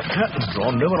yet. The curtain's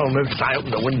drawn. No one will notice I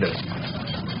open the window.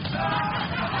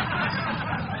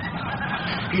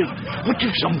 Here, what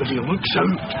if somebody looks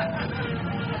out?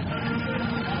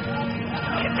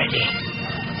 Get ready.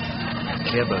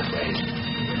 Clear both ways.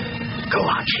 Go,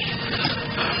 Archie.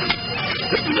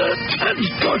 That's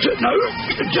got it now.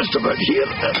 Just about here.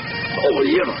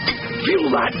 Here.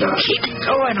 Feel that there. Keep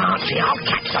going, Archie. I'll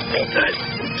catch the bit.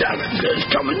 Damn it, it's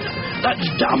coming. That's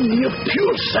damn near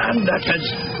pure sand, that is.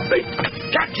 Right,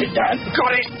 catch it, Dan.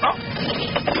 Got it.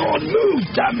 Oh, move,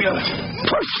 damn you.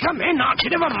 Push them in, Archie.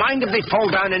 Never mind if they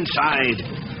fall down inside.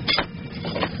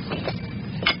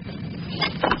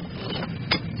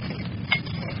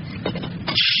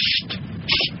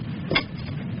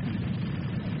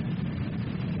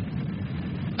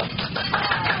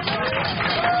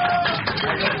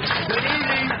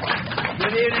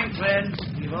 Good evening, friends.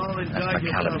 You've all enjoyed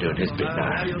McCallum doing his bit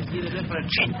now. You'll see the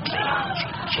difference. Gently,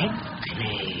 Archie,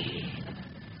 gently.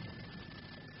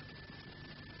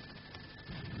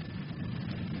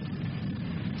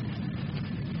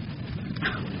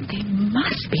 They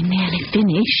must be nearly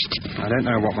finished. I don't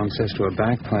know what one says to a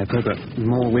bagpiper, but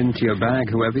more wind to your bag,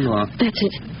 whoever you are. That's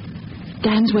it.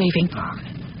 Dan's waving.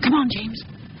 Come on, James.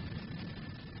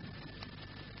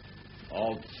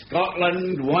 Old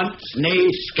Scotland wants nae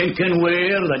skinking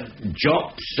ware that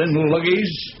jops and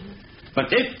luggies.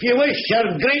 But if you wish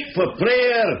her great for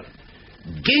prayer,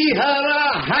 gie her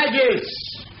a haggis.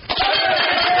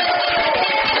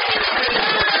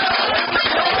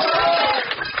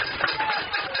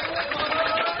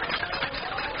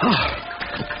 Oh,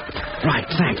 right,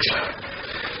 thanks.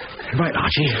 Right,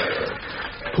 Archie.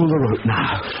 Pull the rope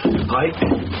now.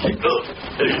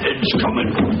 It's coming.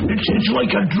 It's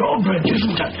like a drawbridge,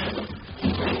 isn't it?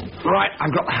 Right,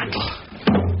 I've got the handle.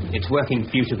 It's working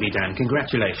beautifully, Dan.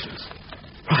 Congratulations.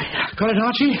 Right, got it,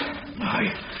 Archie?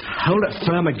 Aye. Hold it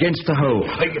firm against the hole.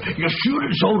 You're sure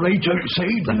it's all right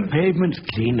outside? The pavement's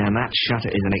clean and that shutter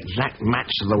is an exact match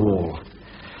to the wall.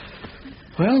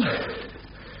 Well,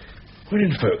 we're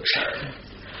in, folks.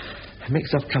 Make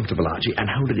yourself comfortable, Archie, and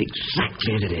hold it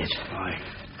exactly as it is. Aye.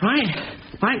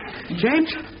 Right,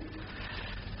 James?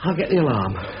 I'll get the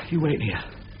alarm. You wait here.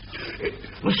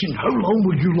 Listen, how long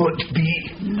would you like to be?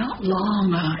 Not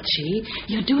long, Archie.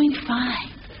 You're doing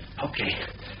fine. Okay,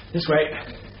 this way.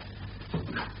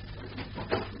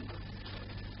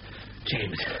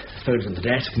 James, phone's on the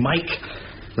desk. Mike,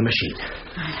 the machine.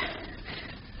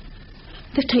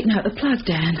 They've taken out the plug,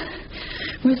 Dan.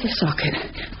 Where's the socket?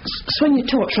 Swing your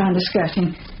torch round the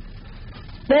skirting.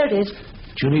 There it is.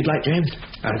 Do you need light, James?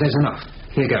 There's enough.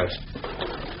 Here goes.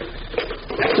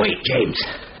 Wait, James.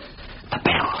 The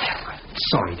bell.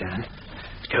 Sorry, Dan.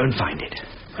 Go and find it.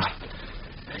 Right.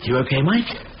 You okay,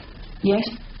 Mike? Yes.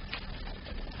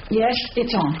 Yes,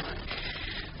 it's on.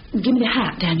 Give me the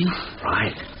hat, Daniel.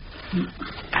 Right.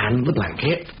 And the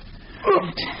blanket.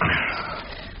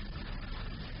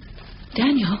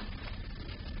 Daniel,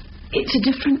 it's a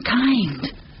different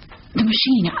kind. The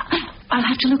machine. I'll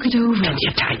have to look it over. Plenty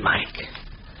of time, Mike.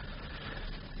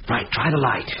 Right, try the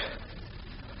light.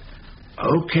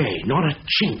 Okay, not a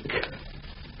chink.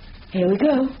 Here we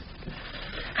go.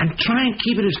 And try and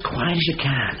keep it as quiet as you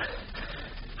can.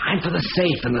 I'm for the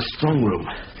safe in the strong room.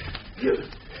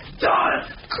 Don!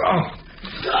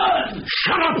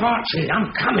 Shut up, Archie.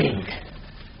 I'm coming.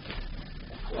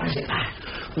 What is it, man?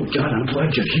 Oh, Don, I'm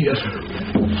glad you're here.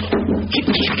 Keep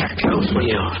the shutter closed, will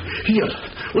you? Here,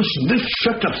 listen, this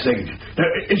shutter thing,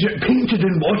 is it painted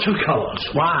in watercolours?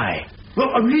 Why? Well,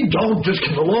 a wee dog just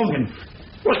came along and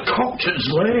cocked its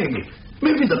leg.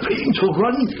 Maybe the paint will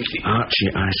run, you see. Archie,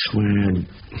 I swear.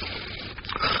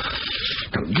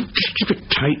 Now, you just keep it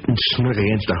tight and snug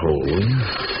against the hole, will you?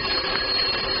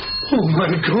 Oh, my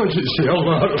God, it's the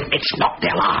alarm. It's not the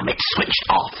alarm, it's switched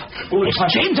off. Oh, it's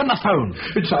James on the phone.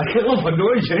 It's a hell of a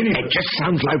noise, anyway. It just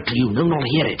sounds loud to you. No one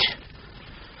will hear it.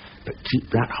 But keep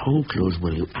that hole closed,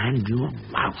 will you? And your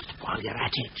mouth while you're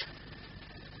at it.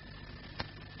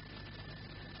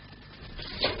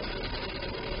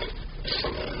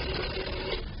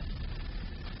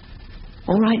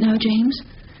 All right now, James?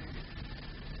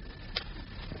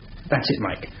 That's it,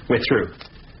 Mike. We're through.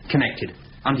 Connected.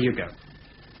 Under you go.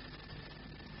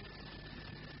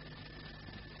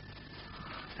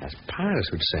 As Paris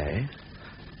would say,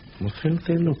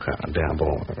 filthy lucre, der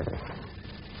boy.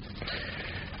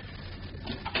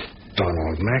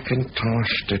 Donald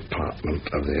McIntosh, Department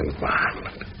of the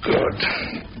Environment. Good.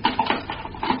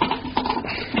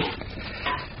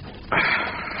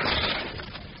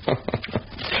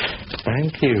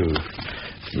 Thank you,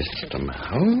 Mr.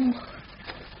 Mao.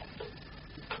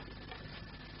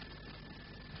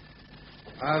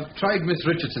 I've tried Miss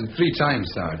Richardson 3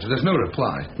 times, Sarge. There's no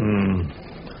reply.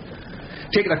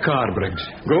 Take the car, Briggs.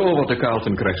 Go over to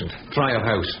Carlton Crescent. Try her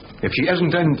house. If she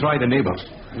isn't in, try the neighbours.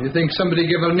 You think somebody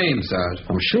gave her name, Sarge?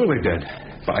 I'm sure they did,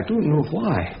 but I don't know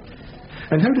why.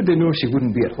 And how did they know she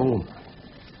wouldn't be at home?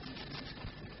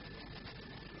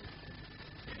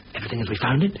 Everything as we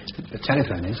found it? The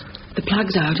telephone is. The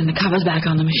plug's out and the cover's back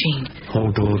on the machine.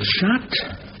 Hold doors shut.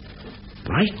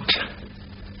 Right.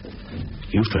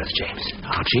 You first, James.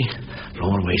 Archie,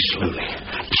 lower away slowly.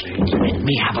 Let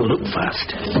me have a look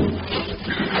first.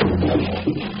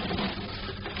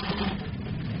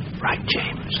 Right,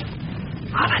 James.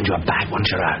 I'll hand you a bag once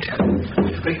you're out.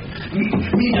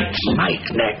 Me next.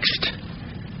 Mike next.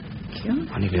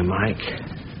 On you go, Mike.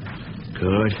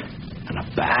 Good. And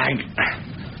a bag.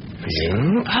 For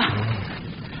you.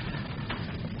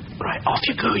 Right, off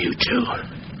you go, you two.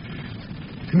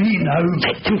 Me now.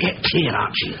 Let them get clear,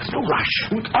 Archie. There's no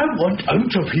rush. Look, I want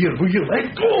out of here. Will you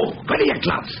let go? Where are your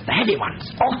gloves? The heavy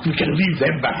ones. Oh, we can leave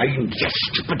them behind. You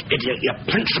stupid idiot. Your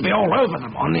prints will be all over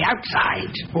them on the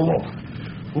outside.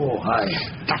 Oh, aye.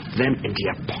 Stuff them into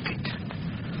your pocket.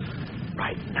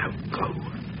 Right, now go.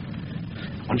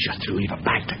 Once you're through, you've a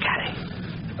bag to carry.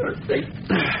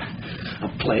 A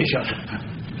pleasure.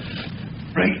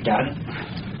 Right, Dan.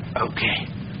 Okay.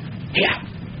 Here.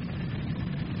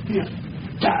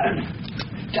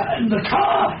 Dan, the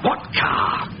car. What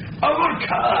car? Our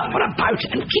car. What about it?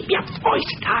 And keep your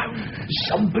voice down.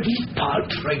 Somebody's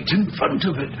parked right in front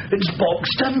of it. It's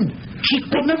boxed in.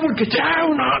 We'll never get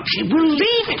down, Archie. We'll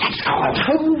leave it. That's all.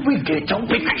 How will we get on?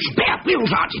 We've got spare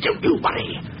wheels, Archie. Don't you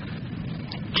worry.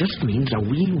 just means a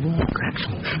wee walk, that's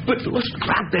all. But let's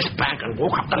grab this bag and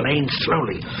walk up the lane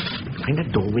slowly. Find a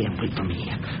doorway and wait for me.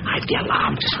 I've the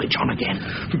alarm to switch on again.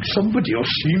 Somebody will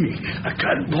see me. I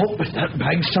can't walk with that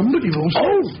bag. Somebody will see.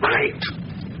 All right.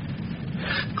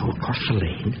 Go across the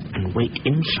lane and wait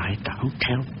inside the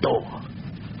hotel door.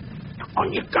 Now,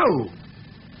 on you go.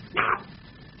 Now.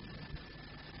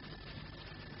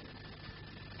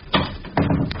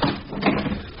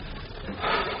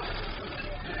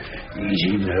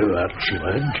 Easy now, Archie,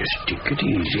 man. Just take it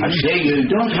easy. I say, you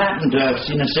don't happen to have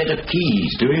seen a set of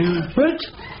keys, do you?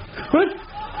 What?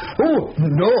 Oh,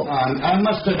 no. I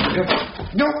must have...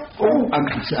 No. Oh,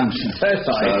 I'm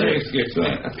sorry. Excuse me.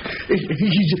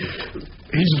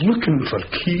 He's looking for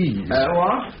keys.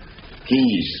 What?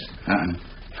 Keys.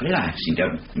 Well, I seem to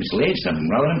have mislaid some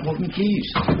rather important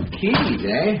keys. Keys,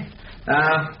 eh?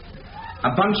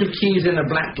 A bunch of keys in a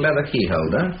black leather key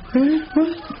holder.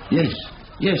 What? Yes.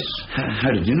 How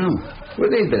did you know? Well,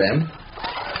 these be them.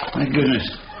 My goodness.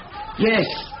 Yes,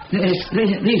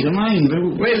 these are mine.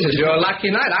 Well, this is your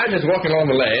lucky night. I was just walking along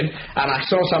the lane, and I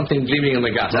saw something gleaming in the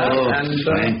gutter.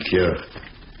 Thank you.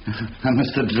 I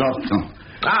must have dropped them.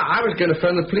 I was going to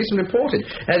phone the police and report it.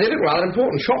 They look rather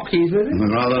important. Shop keys, really.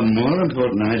 Rather more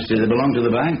important, I'd say. They belong to the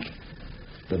bank.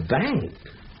 The bank?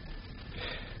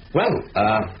 Well,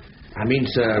 I mean,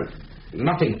 sir,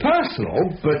 nothing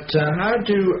personal, but how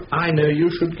do I know you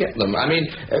should get them? I mean,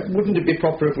 wouldn't it be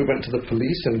proper if we went to the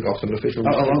police and got an official...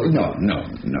 No.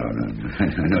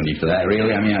 No need for that,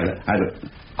 really. I mean,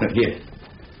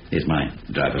 here's my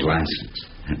driver's license.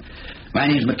 My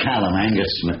name's McCallum,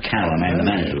 Angus McCallum. I'm the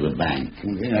manager of the bank.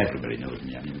 Everybody knows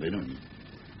me. I mean, they don't...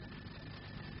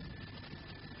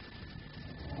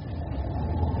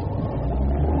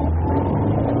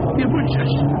 Yeah, what's this?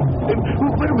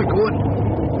 Where are we going?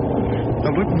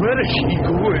 Where is she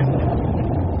going?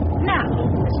 Now,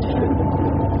 Mr. Frew,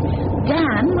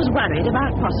 Dan was worried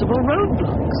about possible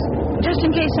roadblocks, just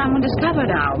in case someone discovered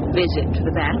our visit to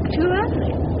the bank too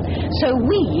early. So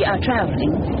we are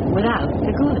travelling without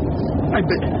the goods. I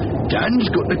bet Dan's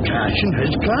got the cash in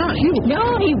his car.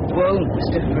 No, he won't,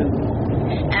 Mr. Frew.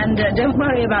 And don't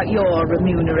worry about your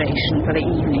remuneration for the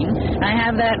evening. I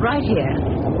have that right here.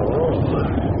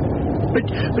 Oh. But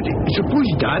suppose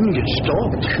Dan gets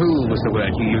stopped. Cool was the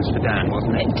word you used for Dan,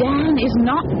 wasn't it? Dan is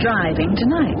not driving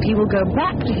tonight. He will go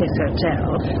back to his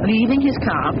hotel, leaving his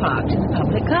car parked in the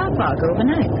public car park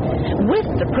overnight, with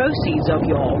the proceeds of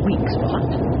your weak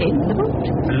spot in the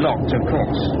boot. Locked, of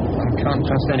course. One can't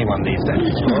trust anyone these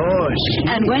days. Oh,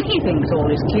 see. And when he thinks all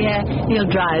is clear,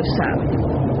 he'll drive south.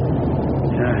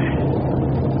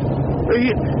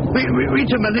 Wait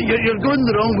a minute. You're going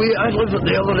the wrong way. I live at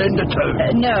the other end of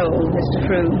town. No, Mr.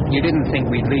 Frew. You didn't think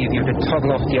we'd leave you to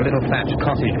toddle off to your little thatched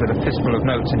cottage with a fistful of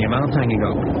notes in your mouth hanging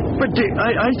open. But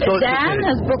I thought... Dan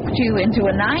has booked you into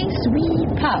a nice wee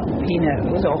pub he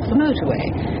knows off the motorway.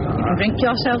 You can drink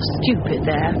yourself stupid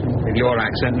there. With your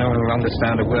accent, no one will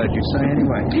understand a word you say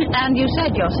anyway. And you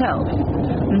said yourself,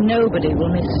 nobody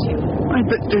will miss you.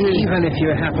 Even if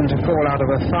you happen to fall out of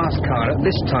a fast car at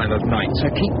this time of night, so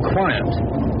keep quiet.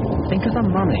 Think of the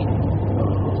money.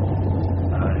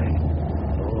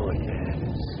 Oh, yes.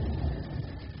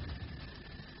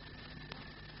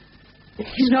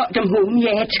 He's not come home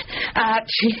yet,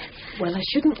 Archie. Well, I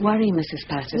shouldn't worry, Mrs.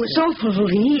 Patterson. Oh, it's awful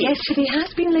late. Yes, but he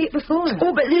has been late before.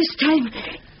 Oh, but this time,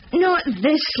 not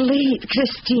this late,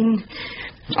 Christine.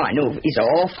 Oh, I know he's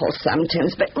awful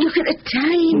sometimes, but look at the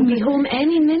time. He'll be home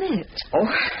any minute. Oh,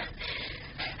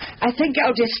 I think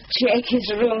I'll just check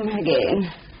his room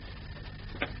again.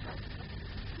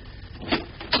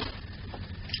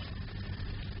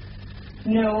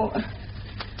 No.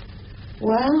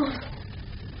 Well?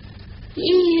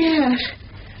 Yeah.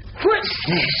 What's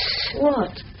this?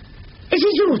 What? It's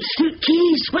his old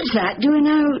suitcase. What's that doing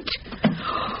out?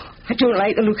 I don't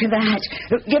like the look of that.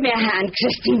 Look, give me a hand,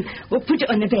 Christine. We'll put it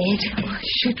on the bed. Oh,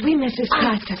 should we, Mrs.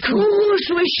 Patterson? Of course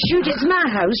we should. It's my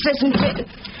house, isn't it?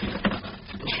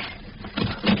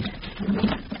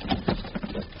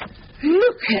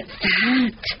 Look at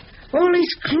that. All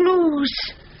his clothes.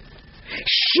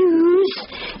 Shoes,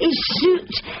 his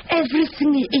suit,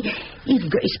 everything. Even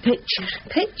got his picture.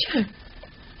 Picture?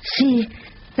 See,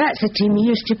 that's the team he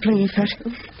used to play for.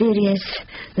 There he is,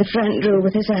 the front row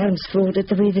with his arms folded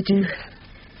the way they do.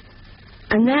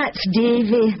 And that's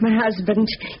Davy, my husband.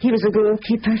 He was a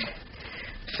goalkeeper.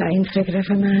 Fine figure of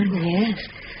a man. Yes.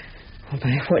 Oh,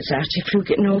 my, what's Archie Frew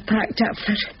getting all packed up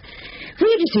for?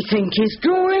 Where does he think he's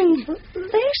going?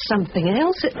 There's something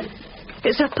else.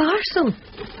 It's a parcel.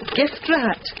 Gift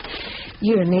wrap.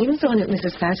 Your name's on it,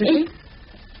 Mrs. Patterson.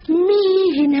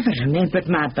 Me? He never remembered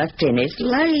my birthday in his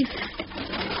life.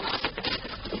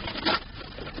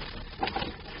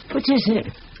 What is it?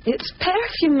 It's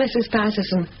perfume, Mrs.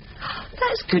 Patterson.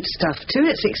 That's good stuff, too.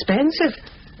 It's expensive.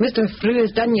 Mr. Frew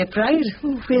has done you proud.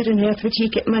 Oh, where on earth would he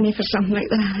get money for something like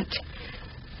that?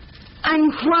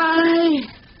 And why?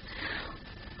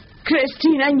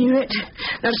 Christine, I knew it.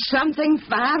 There's something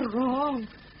far wrong.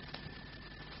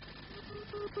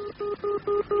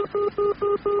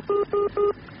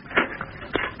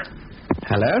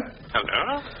 Hello?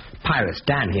 Hello? Pyrus,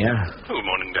 Dan here. Good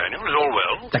morning, Daniel. Is all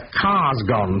well? The car's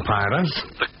gone, Pyrus.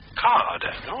 The car,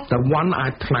 Daniel? The one I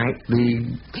planked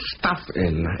the stuff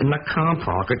in the car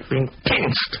park. It's been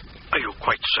pinched. Are you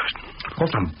quite certain? Of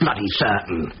course I'm bloody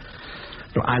certain.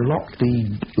 Look, I locked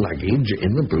the luggage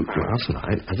in the boot last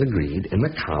night, as agreed, in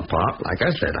the car park, like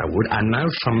I said I would, and now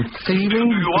some thieving...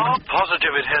 You are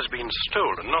positive it has been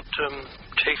stolen, not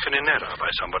taken in error by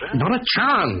somebody? Not a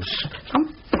chance.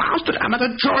 Some bastard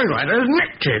amateur joyrider has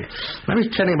nicked it. I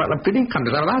was telling about the bidding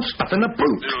contest. I was stuff in the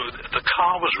boot. The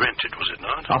car was rented, was it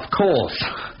not? Of course.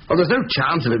 Well, there's no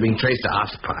chance of it being traced to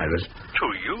us, Pyrus. To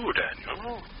you,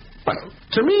 Daniel. Well,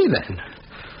 to me, then.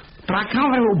 But I can't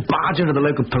very well barge into the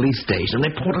local police station and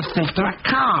report a theft of a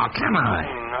car, can I?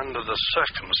 Under the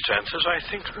circumstances, I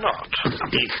think not.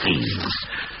 Bloody thieves.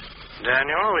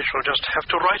 Daniel, we shall just have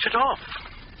to write it off.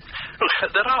 Look,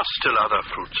 there are still other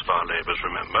fruits of our labours,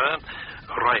 remember.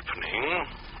 Ripening.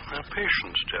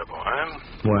 Patience, dear boy.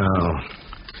 Well...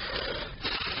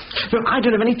 Look, I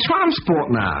don't have any transport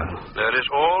now. There is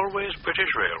always British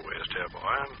Railways, dear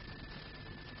boy.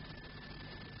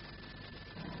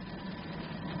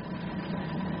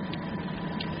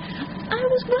 I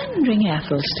was wondering,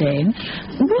 Athelstane,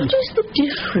 what is the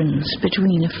difference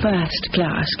between a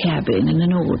first-class cabin and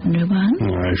an ordinary one?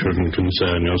 I shouldn't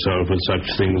concern yourself with such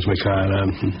things,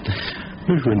 McKail.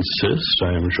 If you insist,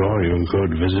 I am sure you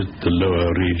could visit the lower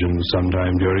regions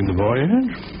sometime during the voyage.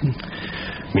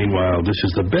 Meanwhile, this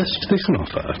is the best they can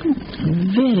offer.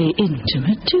 Very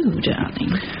intimate, too,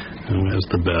 darling. Where's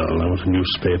the bell? I want a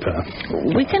newspaper.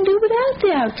 We can do without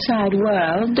the outside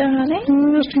world, darling.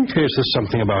 Just in case there's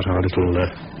something about our little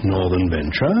northern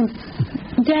venture.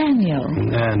 Daniel.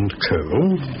 And Co.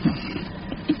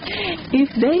 If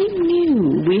they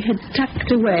knew we had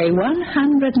tucked away £130,000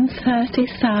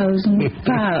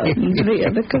 via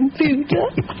the computer,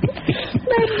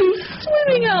 they'd be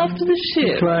swimming after the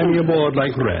ship. Climbing aboard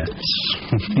like rats.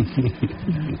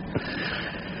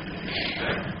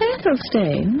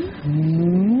 Athelstane,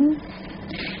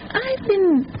 I've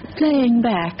been playing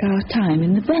back our time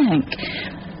in the bank.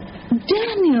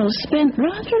 Daniel spent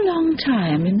rather a long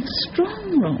time in the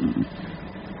strong room.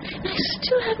 I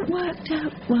still haven't worked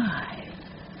out why.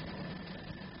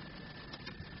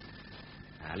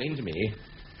 Eileen, to me,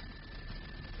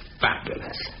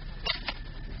 fabulous.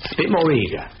 A bit more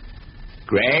eager.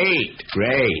 Great.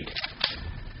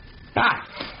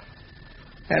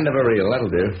 End of a reel, that'll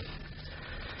do.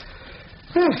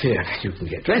 Well, here, you can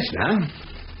get dressed now.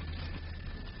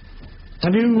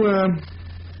 Have you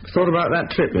thought about that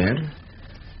trip yet?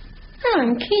 Oh,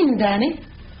 I'm keen, Danny.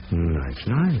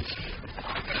 Nice.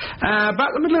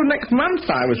 About the middle of next month,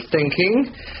 I was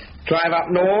thinking. Drive up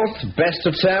north, best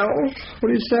hotels. What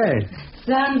do you say?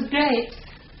 Sounds great.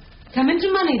 Come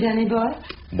into money, Danny boy.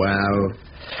 Well,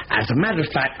 as a matter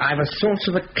of fact, I've a sort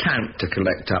of account to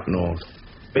collect up north.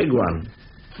 Big one.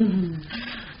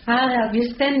 I'll help you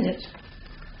spend it.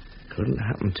 Couldn't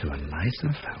happen to a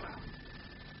nicer fellow.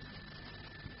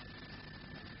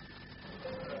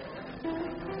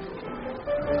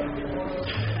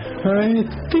 I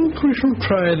think we shall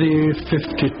try the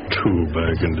 52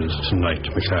 Burgundies tonight,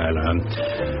 McKail.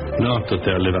 Not that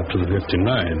they'll live up to the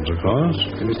 59s, of course.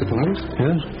 Mr. Pyrus?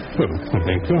 Yes? Oh,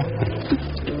 thank you.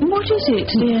 What is it,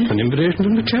 dear? An invitation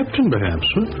from the captain, perhaps.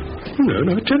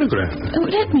 No, a telegram. Oh,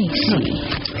 let me see.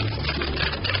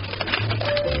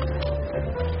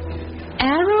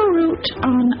 Arrowroot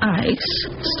on ice.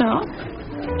 Stop.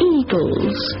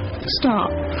 Eagles. Stop.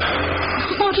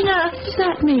 What on earth does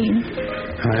that mean?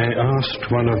 I asked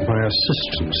one of my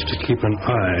assistants to keep an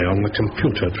eye on the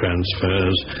computer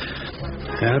transfers.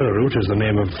 Arrowroot is the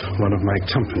name of one of my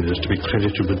companies to be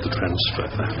credited with the transfer.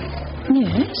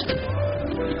 Yes.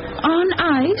 On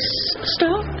ice.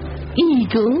 Stop.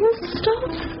 Eagles.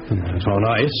 Stop. Yes, on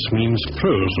ice means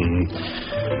frozen.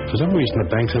 For some reason, the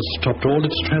bank has stopped all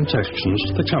its transactions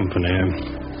to the company.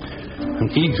 And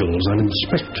eagles are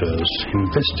inspectors,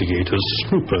 investigators,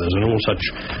 snoopers, and all such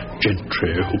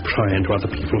gentry who pry into other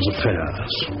people's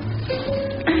affairs.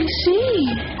 I see.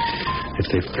 If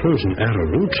they've frozen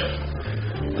Arrowroot,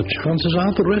 the chances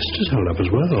are the rest is held up as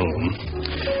well.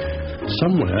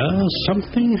 Somewhere,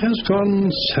 something has gone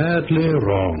sadly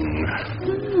wrong.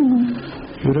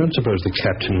 You don't suppose the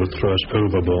captain would throw us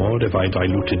overboard if I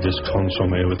diluted this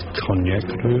consommé with cognac,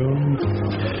 do you?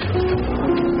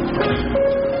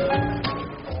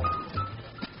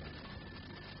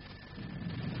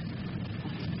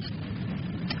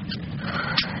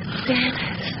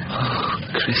 Dennis. Oh,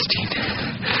 Christine.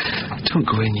 Don't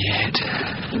go in yet.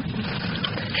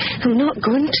 I'm not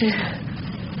going to.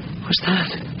 What's that?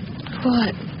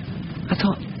 What? I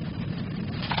thought...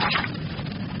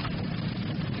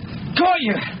 Got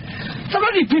you!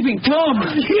 Somebody peeping Tom!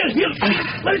 Here!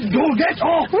 Let go, get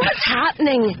off! What's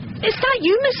happening? Is that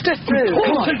you, Mr. Frew? Of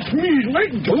course it's me!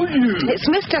 Let go, you! It's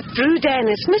Mr. Frew,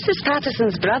 Dennis, Mrs.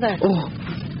 Patterson's brother. Oh,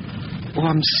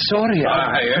 I'm sorry.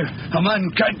 Aye, a man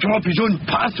can't come up his own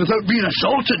path without being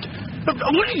assaulted.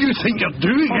 What do you think you're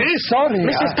doing, eh? Sorry.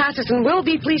 Mrs. Patterson will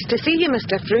be pleased to see you,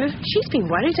 Mr. Frew. She's been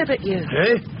worried about you.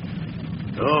 Eh?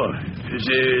 Oh, is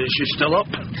she still up?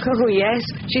 Oh, yes.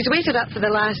 She's waited up for the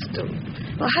last...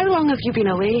 Well, how long have you been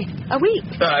away? A week?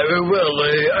 I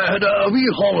had a wee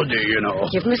holiday, you know.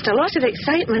 You've missed a lot of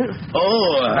excitement.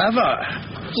 Oh, have I?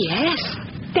 Yes.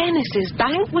 Dennis's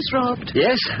bank was robbed.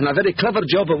 Yes, and a very clever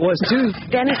job it was, too.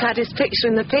 Dennis had his picture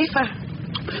in the paper.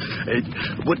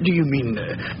 What do you mean,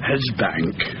 his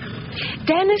bank?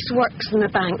 Dennis works in the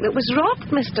bank that was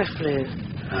robbed, Mr. Frew.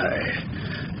 Aye.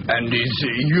 And is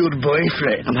your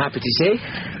boyfriend? I'm happy to say.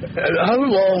 How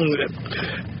long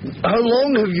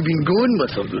have you been going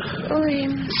with him?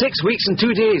 6 weeks and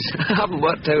 2 days. I haven't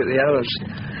worked out the hours.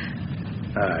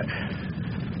 Aye.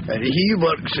 And he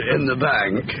works in the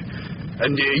bank,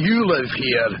 and you live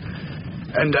here,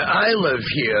 and I live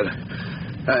here,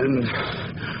 and...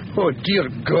 Oh, dear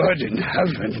God in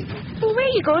heaven. Well, where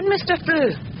are you going, Mr.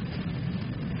 Frew?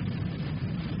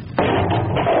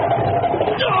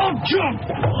 Oh, jump!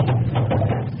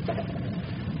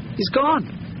 He's gone.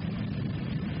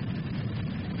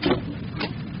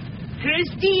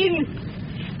 Christine,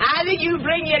 either you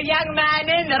bring your young man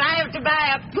in or I have to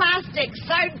buy a plastic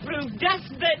soundproof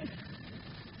dustbin.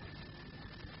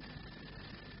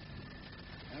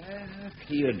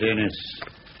 Here, Dennis.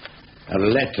 A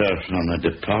letter from the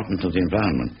Department of the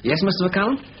Environment. Yes, Mr.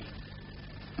 McCallum?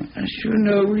 As you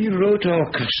know, we wrote our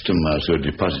customers who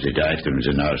deposited items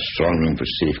in our strong room for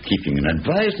safekeeping and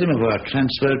advised them of our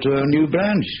transfer to our new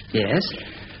branch. Yes.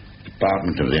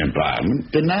 Department of the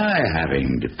Environment deny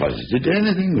having deposited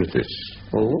anything with us.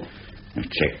 Oh? I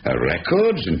checked our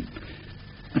records and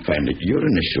I find that your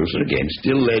initials are against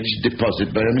the alleged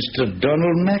deposit by Mr.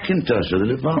 Donald McIntosh of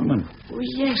the department. Oh,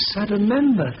 yes, I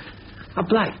remember. A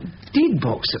black deed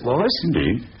box it was.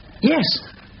 Indeed. Yes,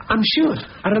 I'm sure.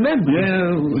 I remember.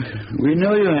 Well, we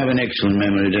know you have an excellent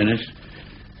memory, Dennis.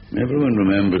 Everyone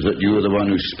remembers that you were the one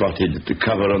who spotted that the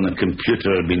cover on the computer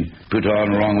had been put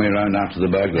on the wrong way around after the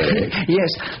burglary.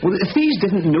 Yes. Well, the thieves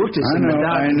didn't notice. I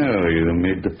know. You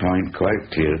made the point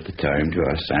quite clear at the time to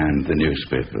us and the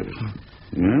newspapers.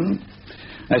 Well,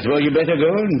 I suppose you better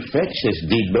go and fetch this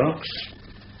deed box.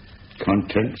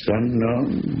 Contents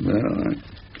unknown. Well,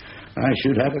 I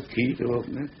should have a key to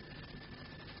open it.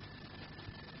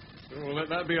 So let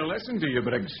that be a lesson to you,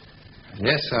 Briggs.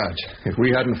 Yes, Sarge. If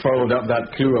we hadn't followed up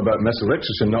that clue about Miss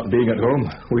Richardson not being at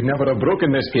home, we'd never have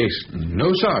broken this case.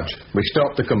 No, Sarge. We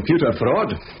stopped the computer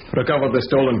fraud, recovered the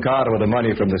stolen car with the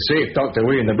money from the safe tucked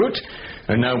away in the boot,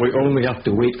 and now we only have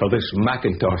to wait for this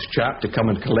McIntosh chap to come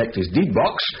and collect his deed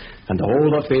box, and the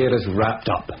whole affair is wrapped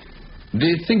up. Do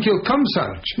you think he'll come,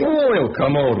 Sarge? Oh, he'll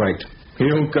come all right.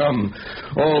 He'll come.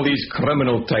 All these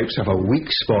criminal types have a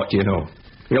weak spot, you know.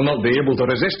 He'll not be able to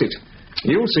resist it.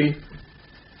 You'll see.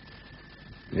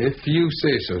 If you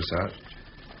say so, Sarge.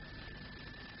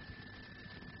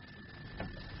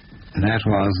 That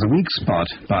was The Weak Spot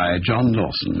by John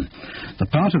Lawson. The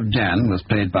part of Dan was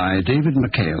played by David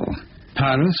McKail,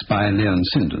 Pyrrhus by Leon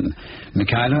Sinden,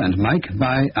 Michaela and Mike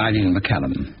by Eileen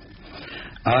McCallum,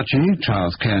 Archie,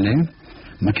 Charles Kearney,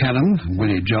 McCallum,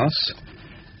 Willie Joss,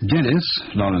 Dennis,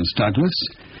 Lawrence Douglas,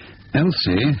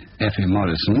 Elsie, Effie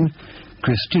Morrison,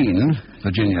 Christine,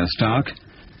 Virginia Stark,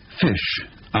 Fish,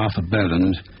 Arthur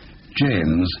Boland,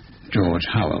 James, George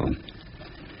Howell,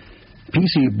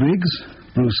 P.C. Briggs,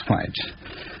 Bruce White,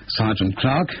 Sergeant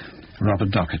Clark,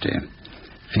 Robert Doherty,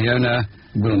 Fiona,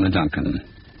 Wilma Duncan.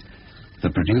 The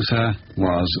producer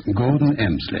was Gordon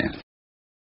Emslie.